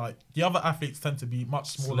completely like the other athletes tend to be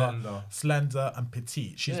much smaller, slender and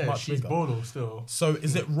petite. She's much bigger. She's still. So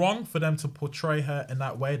is it wrong for them to portray her in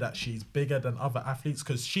that way, that she's bigger than other athletes,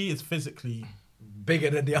 because she is physically bigger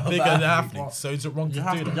than the other athletes? So is it wrong to do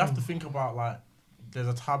that? You have to think about like, there's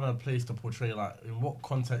a time and a place to portray, like in what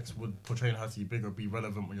context would portraying her to be bigger be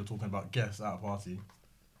relevant when you're talking about guests at a party?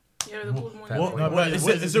 Yeah, the Good Morning.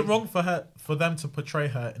 Is it wrong for them to portray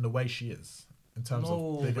her in the way she is in terms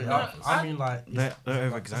of bigger? I mean, like they're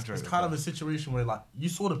over exaggerating. It's kind of a situation where like you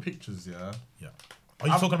saw the pictures, yeah. Yeah. Are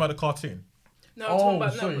you talking about the cartoon? No, I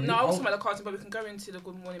was talking about the cartoon, but we can go into the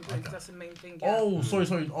Good Morning Britain because that's the main thing. Yeah. Oh, sorry.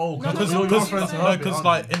 Oh, because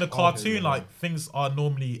like in the cartoon, like things are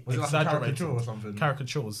normally exaggerated. Like or something?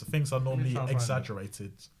 Caricatures. Things are normally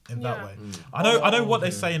exaggerated in that way. I know what they're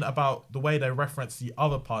saying about the way they reference the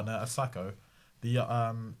other partner, Asako, the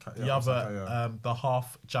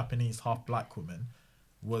half Japanese, half black woman,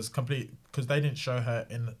 was complete because they didn't show her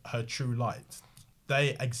in her true light.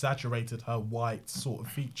 They exaggerated her white sort of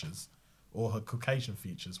features, or her Caucasian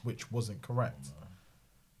features, which wasn't correct.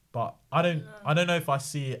 But I don't know if I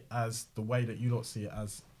see it as the way that you lot see it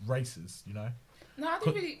as racist, you know? No, I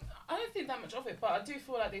don't think that much of it, but I do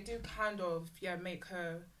feel like they do kind of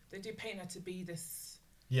they do paint her to be this.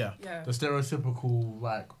 Yeah. The stereotypical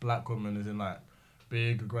like black woman is in like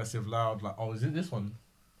big, aggressive, loud, like, oh, is it this one?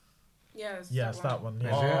 Yes. Yeah, it's that one.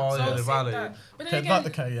 Yeah. Oh, yeah, the valley. But then again,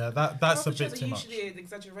 that's a bit too much. Usually an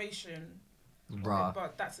exaggeration. Right.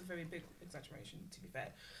 But that's a very big exaggeration, to be fair.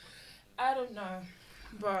 I don't know,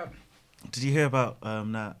 but... Did you hear about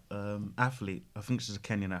that athlete? I think she's a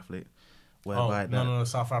Kenyan athlete. No,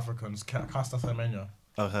 South Africans. Caster Semenya.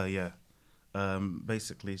 Oh, her, yeah.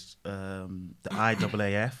 Basically, the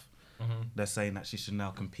IAAF, they're saying that she should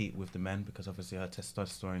now compete with the men because obviously her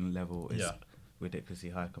testosterone level is ridiculously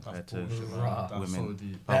high compared to women. So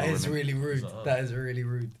that is really rude. That is really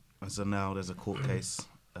rude. And so now there's a court case,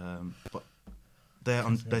 but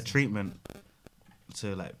their treatment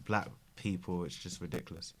to like black people, it's just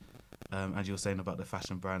ridiculous. As you were saying about the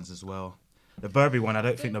fashion brands as well, the Burberry one, I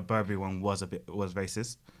don't think the Burberry one was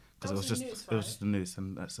racist because it was just the news,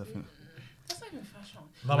 and that's I think. That's not even fashion.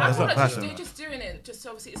 No, I feel like they're just doing it. Just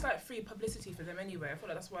obviously, it's like free publicity for them anyway. I feel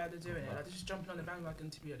like that's why they're doing it. Like they're just jumping on the bandwagon.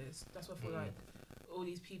 To be honest, that's what I feel like. All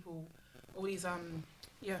these people, all these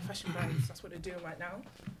fashion brands. That's what they're doing right now.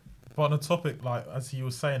 But on the topic, like as he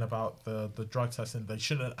was saying about the drug testing, they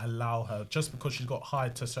shouldn't allow her just because she's got high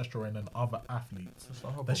testosterone than other athletes.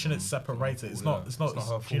 They shouldn't separate it. It's not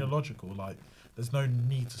genealogical. Like there's no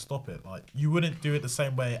need to stop it. Like you wouldn't do it the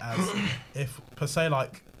same way as if per se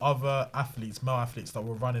like other athletes, male athletes that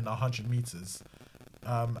were running 100 meters,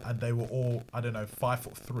 and they were all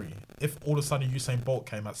 5'3". If all of a sudden Usain Bolt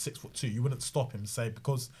came at 6'2", you wouldn't stop him. Say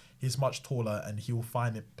because he's much taller and he will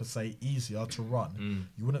find it per se easier to run.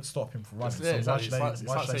 You wouldn't stop him from running. It's like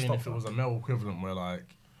saying if it was a male equivalent where like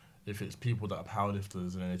if it's people that are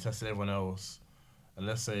powerlifters and then they tested everyone else, and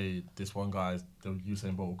let's say this one guy is the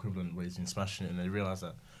Usain Bolt equivalent where he's been smashing it, and they realise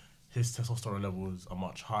that his testosterone levels are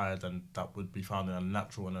much higher than that would be found in a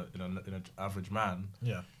natural in an average man.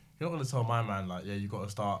 Yeah. You're not going to tell my man, like, yeah, you got to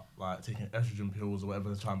start, like, taking estrogen pills or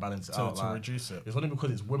whatever to try and balance it out. To reduce it. It's only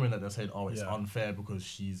because it's women that they're saying, oh, it's unfair because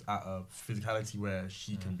she's at a physicality where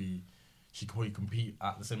she can probably compete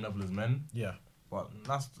at the same level as men. Yeah. But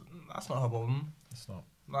that's not her problem. It's not.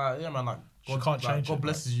 Like, yeah, man, like, God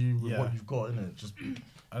blesses you with what you've got, innit? Just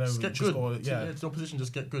get good. It's your position,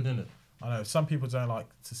 just get good, innit? I know some people don't like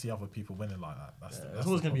to see other people winning like that. There's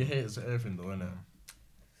always gonna be haters to everything, though, isn't it?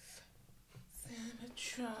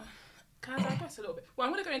 Can I digress a little bit? Well,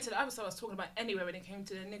 I'm going to go into the other stuff I was talking about anyway when it came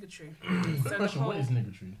to the niggatry. Quick question, what is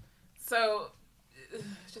niggatry? So,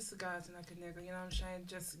 it's just the guys and like a nigga, you know what I'm saying?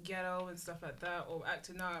 Just ghetto and stuff like that, or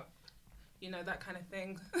acting up, you know, that kind of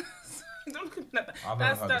thing. Don't look at me like that. I've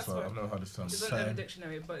never heard this term. It's on every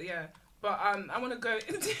dictionary, but yeah. But I want to go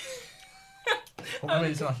into... What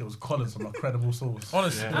made it sound like it was Colin, some credible source?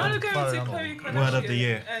 Honestly, I want to go into Khloe Kardashian. Word of the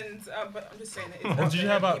year. And, but I'm just saying it. What did you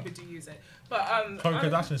hear about? People do use it. But, Khloe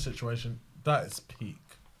Kardashian situation, that is peak.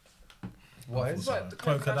 What is? What,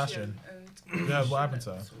 Khloe Kardashian. Yeah, what happened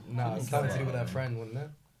to her? No, it's something to do with her friend, wasn't it?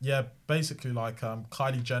 Yeah, basically like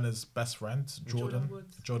Kylie Jenner's best friend,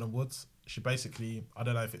 Jordan Woods. She basically, I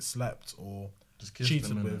don't know if it slept or Just cheated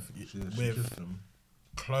them, with kissed them.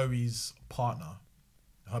 Chloe's partner,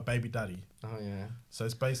 her baby daddy. Oh yeah. So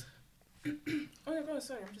it's based. Oh my god,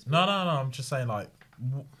 sorry, I'm just. No. I'm just saying like,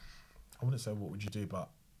 I wouldn't say what would you do, but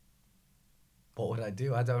What would I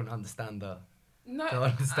do? I don't understand the. No, Don't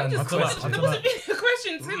understand. there I don't wasn't know. really a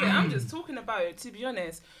question to it. I'm just talking about it, to be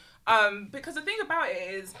honest. Because the thing about it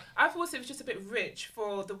is, I thought it was just a bit rich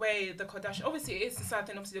for the way the Kardashian. Obviously, it is a sad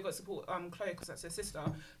thing. Obviously, they've got to support Khloe because that's her sister.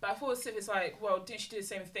 But I thought it's like, well, didn't she do the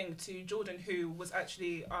same thing to Jordan, who was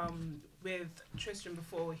actually with Tristan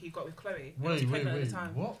before he got with Khloe? And was pregnant at the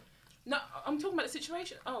time. What? No, I'm talking about the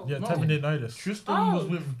situation. Oh. yeah, No. Tevin didn't know this. Tristan was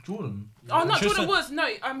with Jordan. Oh, no, Tristan- Jordan was. No,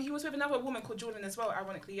 he was with another woman called Jordan as well,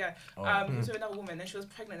 ironically, yeah. He was with another woman and she was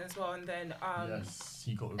pregnant as well. And then... yes,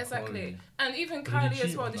 he got with exactly. Khloe. And even But did he Kylie as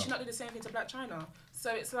cheat well, on did she that? not do the same thing to Black China?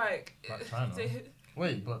 So it's like... Black China?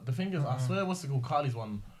 Wait, but the thing is, I swear, what's it called? Kylie's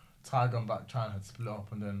one, Tiger and Black China had split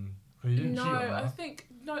up and then... He didn't No, cheat on I her. think...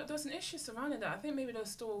 No, there was an issue surrounding that. I think maybe there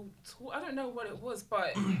was still... I don't know what it was,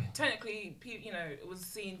 but technically, you know, it was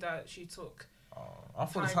seen that she took... I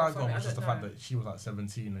thought the Tiger Tiger from one it, was I just the don't fact know. that she was like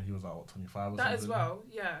 17 and he was like, what, 25 or That something? as well,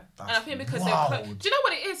 yeah. That's And I think because wild. they're... Do you know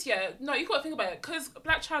what it is, yeah? No, you got to think about it. Because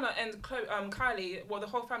Black China and Kylie, well, the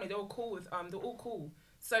whole family, they're all cool with... they're all cool.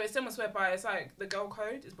 So it's almost whereby it's like the girl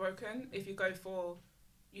code is broken if you go for...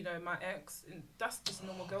 You know, my ex, and that's just a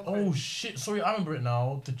normal girl code. Oh shit! Sorry, I remember it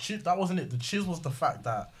now. The chiz, that wasn't it. The chiz was the fact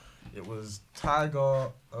that it was Tiger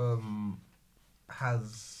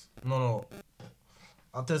has no.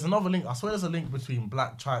 There's another link. I swear there's a link between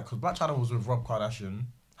Black China because Black China was with Rob Kardashian,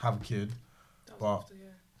 have a kid. That was but- after, yeah.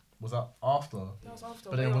 Was that after? That was after.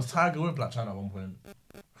 But then was Tiger with Black China at one point?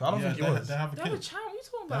 'Cause I don't think it was. They have a They have a kid. child. What are you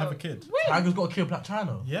talking They about? have a kid. When? Tiger's got a kid with Black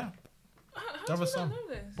China. Yeah. How They have do a you not son. know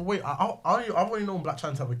this? But wait, I've only known Black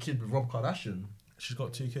China to have a kid with Rob Kardashian. She's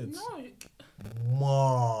got 2 kids. No.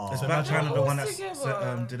 Wow. Is So Black imagine China the all one that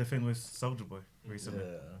together. did a thing with Soulja Boy recently?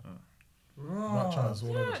 Yeah. Black China's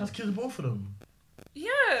all over. She has kids with both of them. Yeah.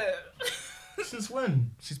 Since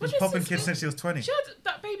when? She's What been is popping this kids thing? since she was 20. She had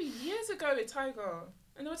that baby years ago with Tiger.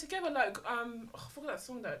 And they were together like, I forgot that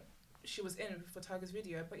song that she was in for Tiger's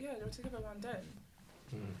video. But yeah, they were together around then.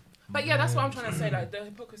 But yeah, that's what I'm trying to say. Like, the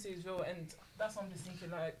hypocrisy is real. And that's what I'm just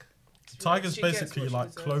thinking, like... Tiger's she gets basically what she like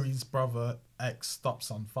deserves. Chloe's brother, ex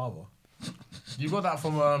stepson father. You got that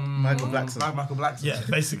from Michael Blackson. Michael Blackson. Yeah,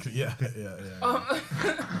 basically, yeah.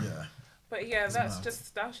 Yeah. But yeah, It's that's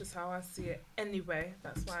mad. just how I see it. Anyway,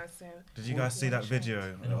 that's why I say. Did you guys see that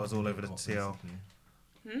video that was all over the TL?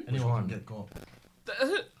 Anyone can get got.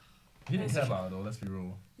 The- He didn't care about her though, let's be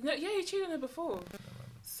real. No, yeah, he cheated on her before.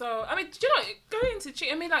 So I mean, do you know, going into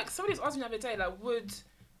cheat? I mean, like somebody was asking me the other day, like, would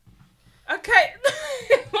okay.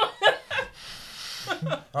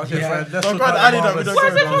 Okay, Yeah. Fred, let's No, talk go on, about Annie, the don't- Marvel don't Why go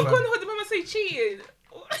is there, everyone man. going the moment I say cheated?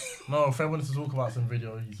 No, Fred wanted to talk about some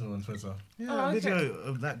video he saw on Twitter. Yeah, Oh, a okay. video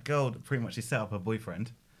of that girl that pretty much she set up her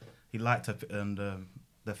boyfriend. He liked her and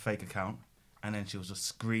the fake account, and then she was just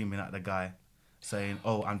screaming at the guy, saying,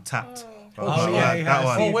 "Oh, I'm tapped." Oh, yeah, yeah, that I've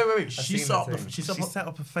one. seen- Wait. She seen set that up. thing. She She set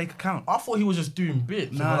up a fake account. I thought he was just doing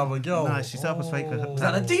bits with another girl. Nah, she set up a fake account. Was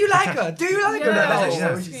that like, do you like her? Do you like her? Yeah, That's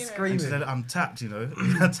yeah. what she's And she screaming. said, "I'm tapped," you know.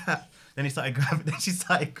 I'm tapped. Then he started grabbing. Then she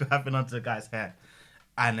started grabbing onto the guy's hair,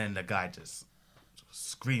 and then the guy just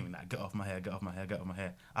screaming, "Like, get off my hair! Get off my hair! Get off my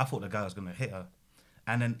hair!" I thought the guy was gonna hit her,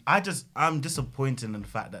 and then I'm disappointed in the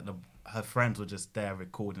fact that her friends were just there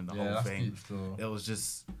recording the Yeah, whole that's thing. deep still. It was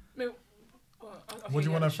just What do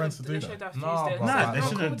you want her friends to do then? Nah, Nah, they Cool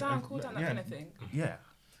shouldn't- down, that yeah. kind of thing. yeah.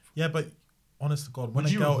 Yeah, but honest to God, when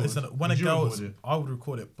Would a you girl record? isn't, when Would a you girl, record it? I would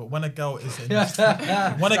record it. But when a girl is in,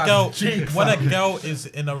 when a girl is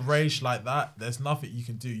in a rage like that, there's nothing you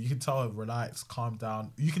can do. You can tell her relax, calm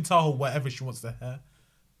down. You can tell her whatever she wants to hear,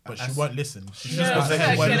 but she won't listen. She's Yeah, just gonna yeah,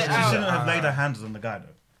 say get whatever it she out. She shouldn't wants. have laid her hands on the guy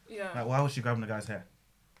though. Yeah. Like, why was she grabbing the guy's hair?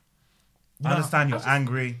 I Nah, understand you're I just-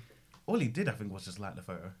 angry. all he did, I think, was just like the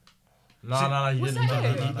photo. No, he Was didn't.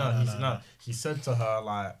 that it? No. He said to her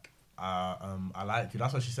like, I like you.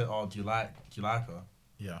 That's what she said. Oh, do you like her?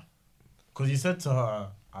 Yeah. Because he said to her,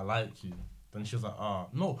 I like you. Then she was like,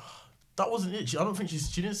 no, that wasn't it. I don't think she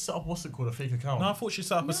didn't set up what's it called, a fake account. No, I thought she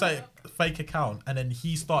set up a fake account, and then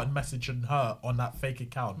he started messaging her on that fake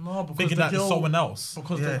account. No, because thinking the that it's girl- someone else.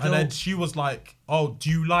 Because Yeah. the And girl, then she was like, "Oh, do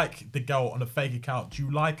you like the girl on a fake account? Do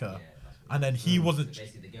you like her?" And then he wasn't. So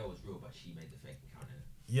basically, the girl was real, but she made the fake account.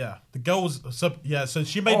 Yeah, the girl was. So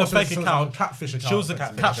she made Oh, the so fake it was account. a catfish account. She was a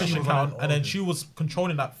effectively. catfish She was account, like, and then oh, she was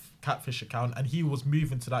controlling that catfish account, and he was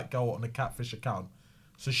moving to that girl on the catfish account.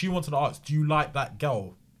 So she wanted to ask, "Do you like that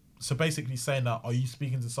girl?" So basically saying that, are you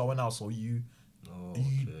speaking to someone else, or you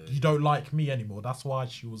don't like me anymore? That's why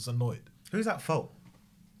she was annoyed. Who's at fault?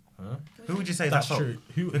 Huh? Who would you say is That's at fault? true.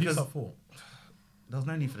 Who's Because at fault? there was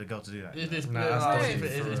no need for the girl to do that. It's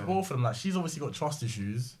that's both of them. Like, she's obviously got trust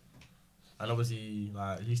issues, and obviously,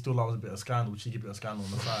 like, he still loves a bit of scandal, cheeky bit of scandal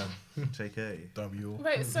on the side. JK. W.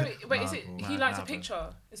 Wait, is it Nah, he bro. liked Nah, a picture?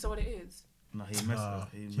 Is that what it is? No, he messaged.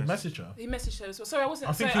 He messaged her. He messaged her as well. Sorry, I wasn't.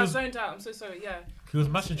 I think Sorry, he I was- zoned out. I'm so sorry. Yeah. He was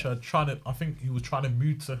messaging her, trying to. I think he was trying to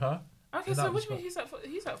move to her. Okay, In so that what do you mean respect.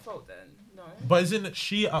 he's at fault then? No. But isn't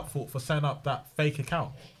she at fault for setting up that fake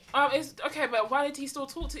account? It's okay, but why did he still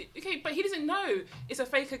talk to? Okay, but he doesn't know it's a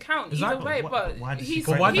fake account Exactly. either way. But Why did she he's.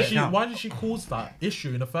 create But why that did fake she? account? Why did she cause that issue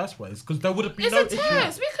in the first place? Because there would have been It's no a issue.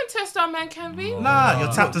 test. We can test our man, can we? Nah,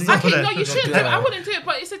 you're tapped as well. Okay, no, you shouldn't. I wouldn't do it,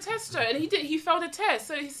 but it's a tester, and he failed a test,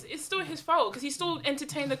 so it's still his fault because he still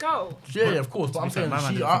entertained the girl. Yeah, of course. But I'm fair, saying my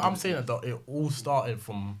man didn't I'm think saying that it all started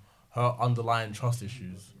from her underlying trust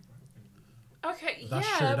issues. Okay, That's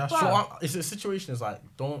yeah, true, that's but So it's a situation is like,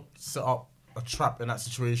 don't set up a trap in that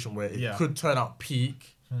situation where it could turn out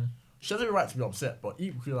peak. She has every right to be upset, but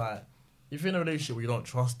equally, like, if you're in a relationship where you don't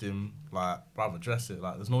trust him, like, rather address it.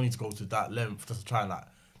 Like, there's no need to go to that length just to try and, like,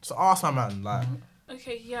 just ask my man, like.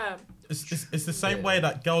 okay, yeah, It's the same way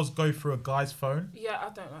that girls go through a guy's phone, yeah,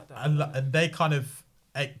 I don't like that. and they kind of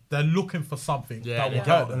they're looking for something Yeah, that they will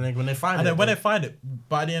go, hurt them. and then when they find And it, then when they find it,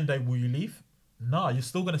 by the end of the day, will you leave? Nah, you're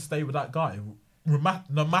still gonna stay with that guy,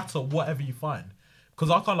 no matter whatever you find. Because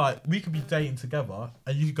I can't, like, we could be dating together,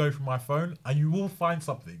 and you could go through my phone, and you will find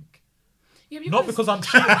something. Yeah, but you Not can't- because I'm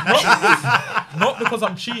cheating, not because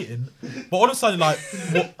I'm cheating, but all of a sudden, like,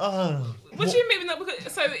 what? What do you mean? Not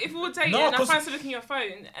because, so if we were dating No, and I 'cause- find something on your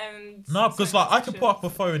phone and No, because say like I could something- put up a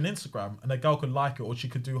photo on Instagram, and a girl could like it, or she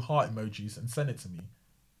could do heart emojis and send it to me.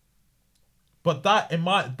 But that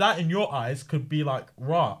in your eyes could be like,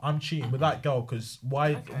 rah, I'm cheating with that girl because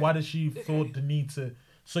why does she feel the need to?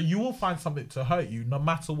 So you will find something to hurt you no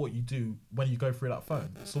matter what you do when you go through that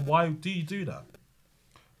phone. So why do you do that?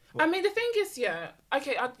 I mean, the thing is,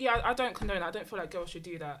 I don't condone that. I don't feel like girls should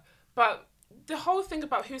do that. But the whole thing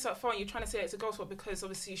about who's at fault, you're trying to say it's a girl's fault because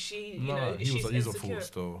obviously she, she's he's at insecure. fault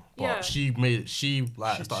still. But Yeah. she She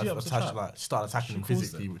started ups the trap. started attacking him She caused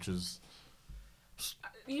physically, it. which is.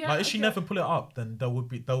 Yeah, Like if she okay. never pull it up, then there will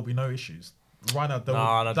be no issues. Right now,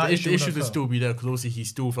 Nah, that the issue wouldn't would occur. still be there because obviously he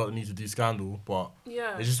still felt the need to do scandal, but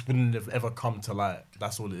Yeah. it just wouldn't have ever come to light.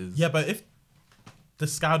 That's all it is. Yeah, but if the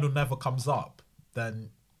scandal never comes up,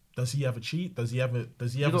 then does he ever cheat? Does he ever you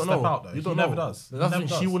step don't know. out though? You don't he know. never does. He That's the never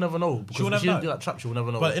thing, she does. will never know because will if never she didn't know. do that trap, she will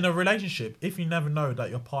never know. But in a relationship, if you never know that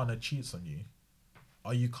your partner cheats on you,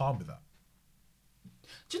 are you calm with that?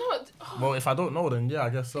 Do you know what? Oh, well, if I don't know, then yeah, I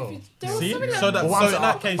guess so. there was See? something So that- But what so I'm in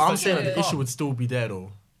that case, but I'm that saying should that be the issue calm. would still be there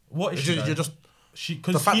though. What It's is just, you're just she? the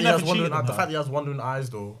Because fact he that he never has cheated wandering, on the her. fact that he has wandering eyes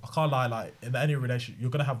though. I can't lie. Like in any relationship, you're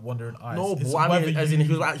gonna have wandering eyes. No, but It's what I mean, whether as in he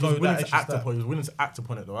you was go willing that to extra act step. upon. He was willing to act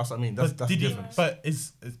upon it though. That's what I mean. That's But the did he? difference. But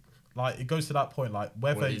is like it goes to that point. Like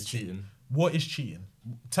whether Well, he's cheating. What is cheating?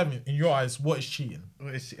 Tell me, in your eyes, what is cheating?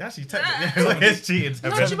 Well, it's actually technically, yeah, it's cheating. No,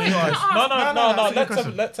 Tevin. she In wait, your can eyes. I No, ask- that's a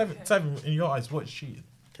good Let question. Tevin, in your eyes, what is cheating?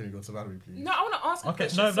 Can you go to Valerie, please? No, I want to ask. a Okay,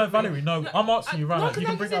 question, no, sorry. Valerie, no, I'm asking you right now. 'cause You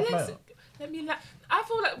can I'm bring it up saying, later. Let me. I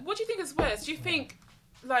feel like. What do you think is worse? Do you think,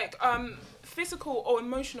 like, physical or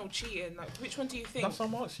emotional cheating? Like, which one do you think? That's what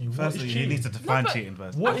I'm asking you. What Firstly, is you need cheating? to define but- cheating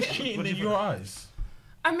first. What is Okay. cheating What do in you your think? eyes?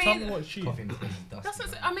 I Tell me mean, what is cheating. Coffee in the fridge is dusty.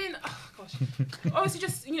 that's not. I mean, oh gosh. Obviously,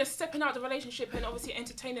 just stepping out of the relationship and obviously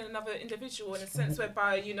entertaining another individual in a sense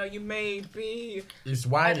whereby you may be. It's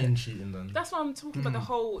whining cheating then. That's why I'm talking about the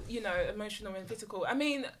whole emotional and physical. I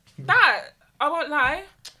mean that I won't lie.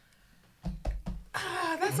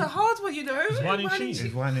 That's a hard one, It's whining cheating.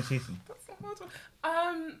 Is wine and cheating? That's a hard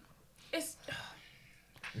one. It's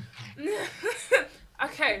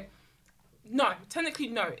okay. No, technically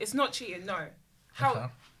no. It's not cheating. No.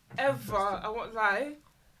 However, I won't lie.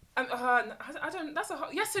 I don't. That's a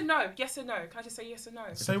yes and no. Yes and no. Can I just say yes and no?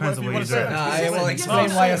 Say depends whatever on you what want to you say. do. Well,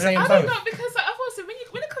 explain why you're saying I both. don't know because like, I've also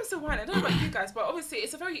when it comes to wine, I don't know about you guys, but obviously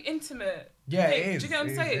it's a very intimate. Yeah, thing. it is. Do you get what I'm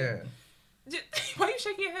it is, saying? yeah. Why are you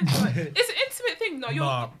shaking your head? Like, it's an intimate thing. No, you're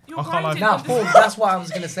Nah, you're I can't lie. grinding. Nah, on this- that's why I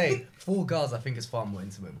was gonna say. For girls, I think it's far more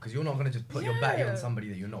intimate because you're not gonna just put your back on somebody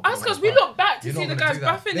that you're not. Us because we look back to You're see not the gonna guys do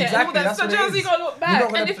that. buffing it and all Exactly, that that's stuff. what it You is. gotta look You're back, not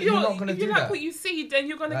gonna and if put- you're not you gonna if you do like that. what you see, then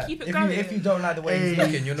you're gonna keep it if going. you don't like the way he's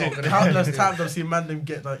looking, you're not gonna. Countless times I've seen man them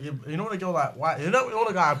get like, you know when they go like, why? You know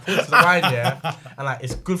the guy puts the wine there, and like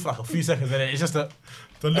it's good for like a few seconds, and then it's just a.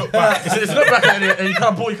 The look back. It's look back and you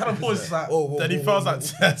can't pause. It's like, Then he feels like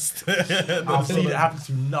test. I've seen it happen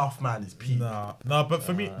to enough, man. It's peak. Nah, but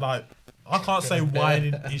for me, like, I can't say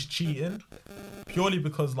whining is cheating, purely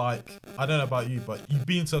because, like, I don't know about you, but you've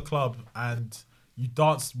been to a club and you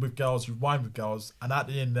dance with girls, you whine with girls, and at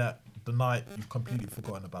the end of the night, you've completely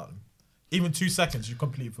forgotten about them. Even 2 seconds, you've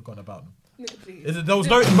completely forgotten about them. There was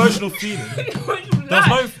no emotional feeling.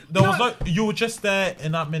 There was no. You were just there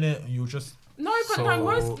in that minute, and you were just. No,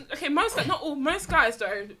 but no, most guys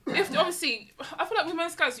though. If obviously, I feel like with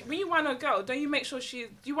most guys, when you whine on a girl, don't you make sure do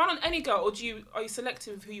you whine on any girl, or are you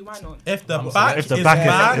selective with who you whine on? If the back is If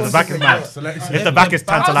mad, the back is mad. If the back is Oh,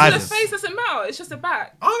 so tantalizing. the face doesn't matter. It's just the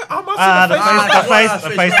back. I must The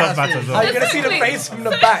face does matter as How well. you gonna see the face from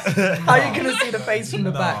the back? How you gonna see the face from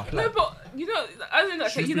the back? No, but you know, I don't know.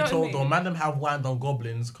 Okay, Truth you be know what I told, mean? though, man them have whined on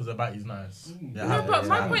goblins because their back is nice. Yeah, No, but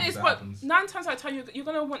my happens, point is, it but happens. 9 times out of 10, you're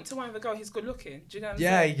gonna want to whine with a girl who's good looking. Do you know what I'm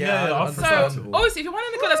Yeah, saying? yeah. I'm So understandable. obviously, if you're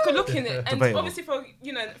whining a girl that's good looking, and Debatable. obviously for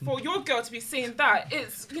your girl to be seeing that,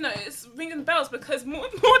 it's ringing bells because more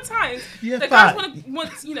times Yeah, the guys fact.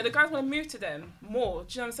 the guys want to move to them more.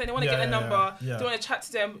 Do you know what I'm saying? They want to Yeah, get a yeah, number. yeah. They want to chat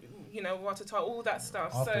to them. All that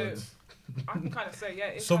stuff. Afterwards. So I can kind of say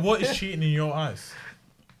it's So what is cheating in your eyes?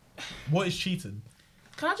 What is cheating?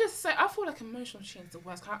 Can I just say, I feel like emotional cheating is the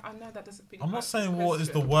worst. I know that doesn't. I'm not saying what is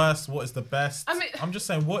the worst, what is the best. I mean- I'm just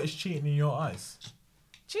saying what is cheating in your eyes.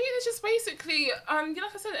 Cheating is just basically, like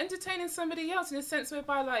I said, entertaining somebody else in a sense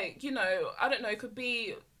whereby, like, I don't know, it could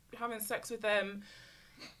be having sex with them.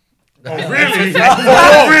 Oh, really?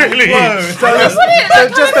 Oh, really? So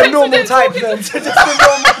just a normal type then. Just a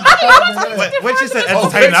normal type. When she said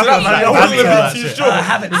entertaining, I got like, I wasn't that too shit. sure. I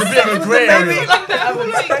haven't. It's a bit of a grey area.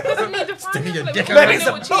 Maybe it's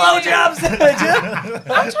a blowjobs.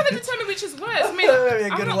 I'm trying to determine which is worse. I mean, Maybe a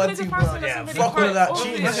I'm good not one going to too, define bro. something Yeah, that's fuck really all of that quite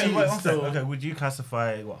cheating obvious. shit. Wait, one Still. second. Okay, would you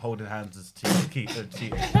classify holding hands as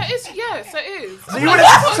cheating? That is, yes, it is. So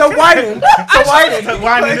whining. So whining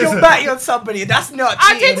Putting your isn't. back on somebody. That's not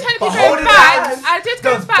I cheating. did but technically holding go back. hands, I did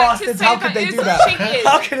go those back to bastards, say how that could they it's do that? cheating.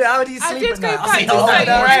 How do you I sleep did at go night? back I see to holding say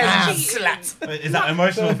their it's hands. cheating. Slapped. Is that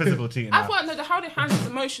emotional or physical cheating? I now? thought no, the holding hands is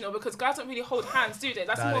emotional because guys don't really hold hands, do they?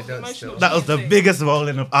 That's Nah, more they of don't emotional. still. That was the cheating. biggest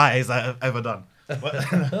rolling of eyes I've ever done. What?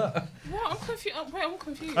 I'm confused. Wait, I'm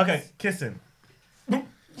confused. Okay, kissing.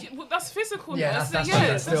 Well, that's physical. Yeah, now. that's yeah,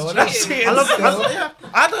 cheating still. That's cheating. cheating I love still.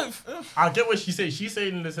 I don't. I get what she's saying. She's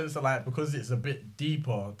saying in the sense that like because it's a bit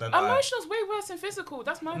deeper than like. Emotional's way worse than physical.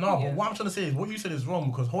 That's my No, but opinion. what I'm trying to say is what you said is wrong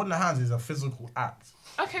because holding the hands is a physical act.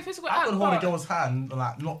 Okay, physical I act. could hold a but- girl's hand and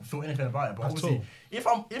like not feel anything about it, but At obviously, all.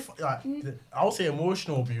 if like I would say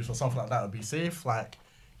emotional abuse or something like that would be safe. Like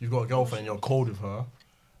you've got a girlfriend and you're cold with her,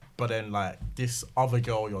 but then like this other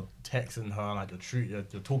girl you're texting her like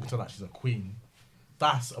you're talking to her like she's a queen.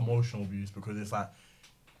 That's emotional abuse because it's like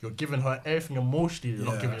you're giving her everything emotionally you're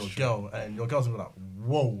not Yeah, giving your that's girl, and your girl's gonna be like,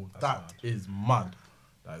 whoa, that is mad.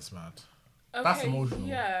 That is mad. Okay, That's emotional.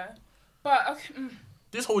 Yeah, but okay.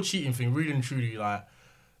 This whole cheating thing, really and truly, like,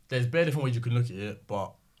 there's bare different ways you can look at it,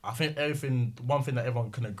 but I think one thing that everyone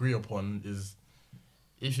can agree upon is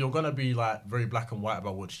if you're gonna be like very black and white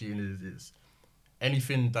about what cheating is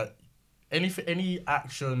any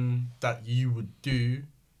action that you would do,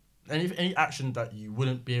 any action that you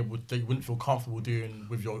wouldn't feel comfortable doing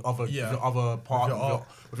with your other with your other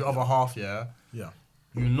half, yeah,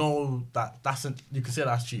 you know you can say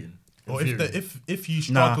that's cheating. in Or theory. if you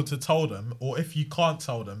struggle to tell them, or if you can't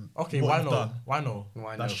tell them, Okay, what why you've no? done, Why no?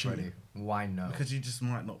 Why no, That's Freddie? cheating. Why no? Because you just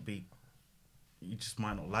might not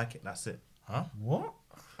like it. That's it. Huh? What?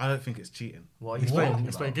 I don't think it's cheating. What are you talking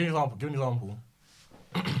Explain. about? Give an example.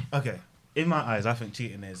 Okay, in my eyes, I think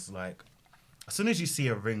cheating is like as soon as you see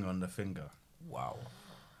a ring on the finger. Wow.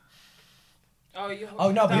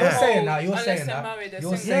 Oh no, but Yeah. you're saying that. You're Unless saying they're that. married, they're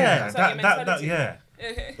You're single. saying Yeah, That's like your that mentality. yeah.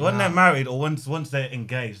 Okay. When they're married or once they're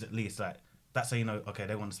engaged, at least like that's how you know. Okay,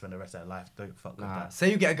 they want to spend the rest of their life. Don't fuck with Nah. that.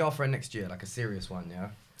 Say you get a girlfriend next year, like a serious one, yeah.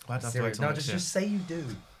 Why'd I have to wait Serious. till No, next just year? say you do.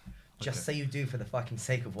 Just say you do for the fucking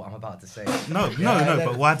sake of what I'm about to say. No,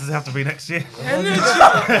 but why does it have to be next year?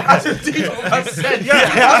 I said,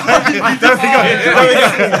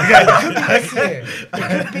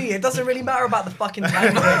 It could be. It doesn't really matter about the fucking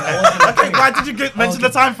time frame. Okay, why did you mention the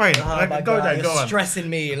time frame? Oh my Go God, there, you're go on. stressing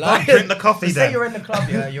me. Like, Drink the coffee say then. you're in the club,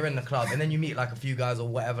 yeah, you're in the club, and then you meet like a few guys or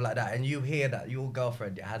whatever like that, and you hear that your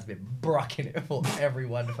girlfriend has been brocking it for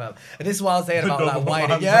everyone, fam. And this is what I was saying about like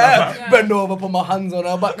whining. Yeah, bend over, put my hands on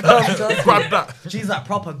her back. Grab that. She's like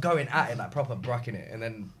proper going at it, like proper brocking it, and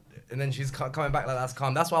then she's coming back like that's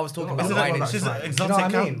calm. That's why I was talking about whining. She's an You exotic know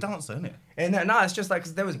what I mean? dancer, isn't it? And no, it's just like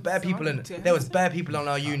 'cause there was bare people on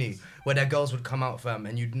our uni where their girls would come out, fam,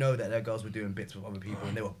 and you'd know that their girls were doing bits with other people,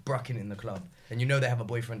 and they were brocking in the club, and you know they have a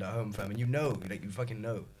boyfriend at home, fam, and you know, like you fucking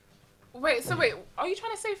know. Wait, are you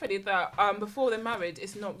trying to say, Freddie, that before they're married,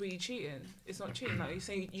 it's not really cheating? It's not cheating. Like you're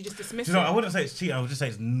saying, you just dismiss it. I wouldn't say it's cheating. I would just say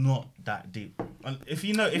it's not that deep. And if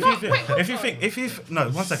you know, if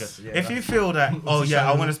you feel that, oh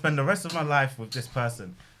yeah, I want to spend the rest of my life with this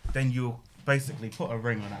person, then you'll basically put a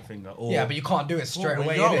ring on that finger. Or Yeah, but you can't do it straight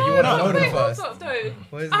away. no, innit? You want to know them Wait, first. hold up, though.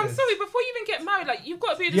 What is I'm this? sorry, before you even get married, like you've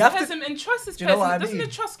got to be with You this have to- person and trust this Do you know person. what I Doesn't mean?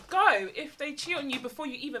 the trust go if they cheat on you before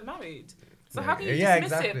you even married? So how can you Yeah,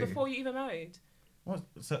 dismiss exactly. it before you even married? one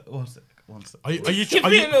sec. Are you, Give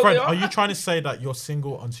me a little Fred, bit. are you trying to say that you're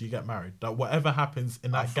single until you get married? That whatever happens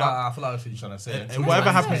in that gap, I feel like that's what you're trying to say. and whatever what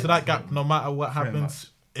I happens said. to that gap, no matter what Pretty happens,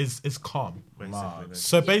 is calm. Basically,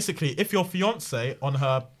 So basically, if your fiance on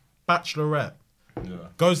her bachelorette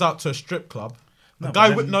goes out to a strip club, the No, guy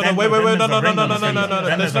but with then- no, wait, then there's a no, ring on the finger.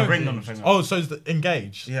 Then there's there's a no ring on the finger. Oh, so it's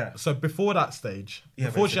engaged. Yeah. So before that stage, Yeah,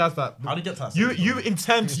 before she has that, How do you get to that? you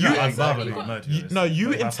intend you. I'd rather you not know, to be You, honest. no, you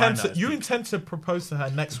But if I intend find to out, intend to propose to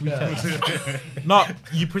her next weekend. No,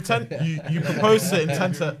 you pretend you propose to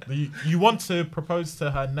intend to you want to propose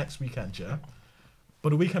to her next weekend, yeah. But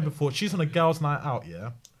the weekend before, she's on a girls' night out,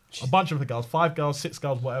 yeah. A bunch of the girls, 5 girls, 6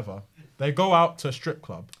 girls, whatever. They go out to a strip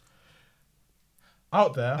club.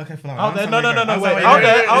 Out there, Okay, fine. out there. No, Wait. wait. Out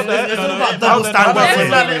there, out there. It's No, all no, about out double there,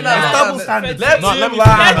 standards. out there. It's double standards. Let No, let me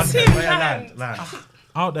Let him Land. land.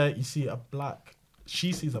 Out there, you see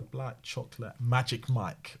she sees a black chocolate Magic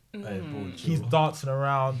Mike. He's dancing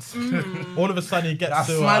around. All of a sudden, he gets That's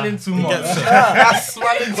to smiling too he much. gets to- That's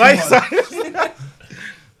smiling too much.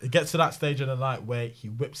 It gets to that stage of the night where he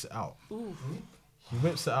whips it out. He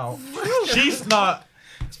whips it out. She's not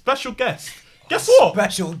special guest. Guess what?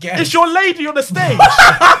 Special guest. It's your lady on the stage.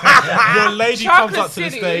 Your lady comes up to the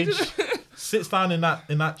Chocolate stage, sits down in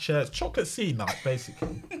that chair. It's chocolate sea night,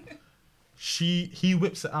 basically. He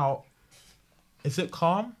whips it out. Is it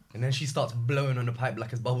calm? And then she starts blowing on the pipe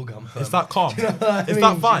like it's bubblegum. Is that calm? You know what I Is mean?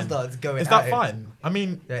 that She fine? starts going Is at that it. fine? I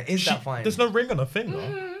mean, Yeah, is that fine? There's no ring on her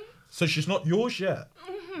finger, so she's not yours yet.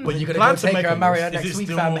 But You're you gonna plan go to take make her and marry her Is next it week,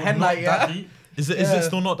 still fam. not Headlight, that yeah. deep? Is it Yeah.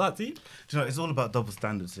 still not that deep? Do you know, it's all about double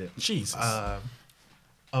standards here. Jesus.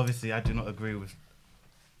 Obviously, I do not agree with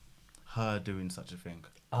her doing such a thing.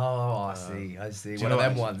 Oh, I see. you One know of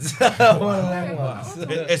them what? ones. One of them ones.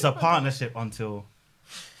 It's a partnership until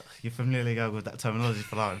you're familiar with that terminology,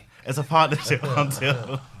 Falana. It's a partnership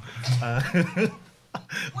until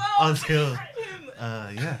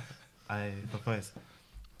yeah, I propose.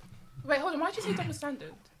 Wait, hold on. Why'd you say double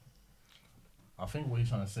standard? I think what he's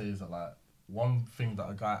trying to say is that like one thing that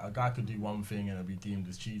a guy could do one thing and it'll be deemed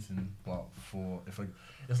as cheating, but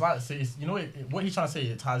it's like say you know what he's trying to say,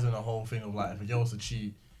 it ties in the whole thing of like if a girl was to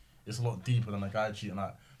cheat, it's a lot deeper than a guy cheating,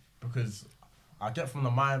 like because I get from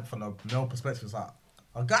the male perspective, it's like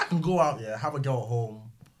a guy can go out have a girl at home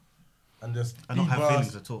and just And not be have burst.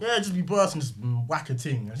 feelings at all. Yeah, just be burst and just whack a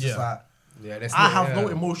ting. It's just Yeah. like Yeah, that's I not- have no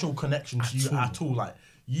yeah. emotional connection to you at all. Like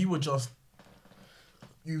you were just,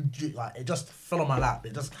 like it just fell on my lap.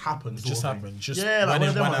 It just happened. It just sort of thing. happened. Just yeah, like when one it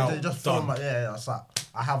of them went ones, out, it just fell on done. my It's like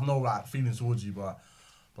I have no like feelings towards you, but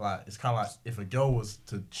like it's kind of like if a girl was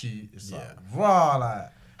to cheat, it's like raw,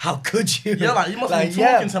 like. How could you? Yeah, like you must Like, be talking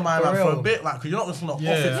yeah, to my for man for a real. bit, like, cause you're not just gonna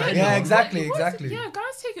Yeah. off it. Yeah, to Yeah, anyone. exactly, What? exactly. Yeah,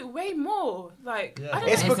 guys take it way more. Like, Yeah. I don't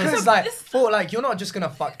It's know. because you're not just gonna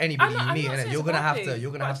fuck anybody I'm you meet, not innit? saying You're it's gonna a have bad to thing,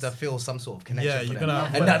 you're gonna have to but- feel some sort of connection. Yeah, for you're them. gonna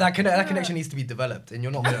have and to- that connection needs to be developed, and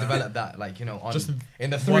you're not gonna develop that like on Just in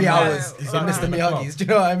the one 3 night. hours Is in that Mr. in the club? Miyagi's. Do you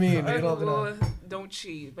know what I mean? You're not gonna. Or don't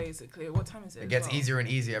cheat, basically. What time is it? It as gets well? easier and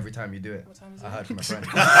easier every time you do it. What time is I it? heard from a friend.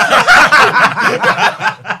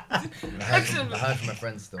 I heard from a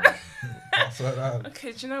friend still.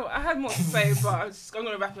 Okay, do you know what? I had more to say, but I'm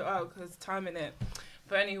going to wrap it up because time in it.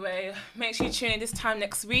 But anyway, make sure you tune in this time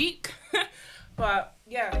next week. But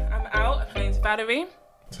yeah, I'm out. My name's Valerie.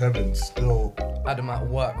 Tevin still. Adam at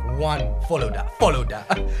work. Follow that. Follow it.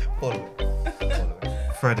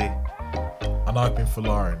 Freddie. And I've been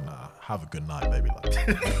Falari now. have a good night, baby. Like,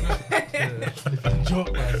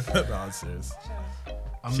 Joke, man. no, I'm serious.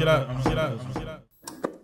 I'm See not that? gonna- See that?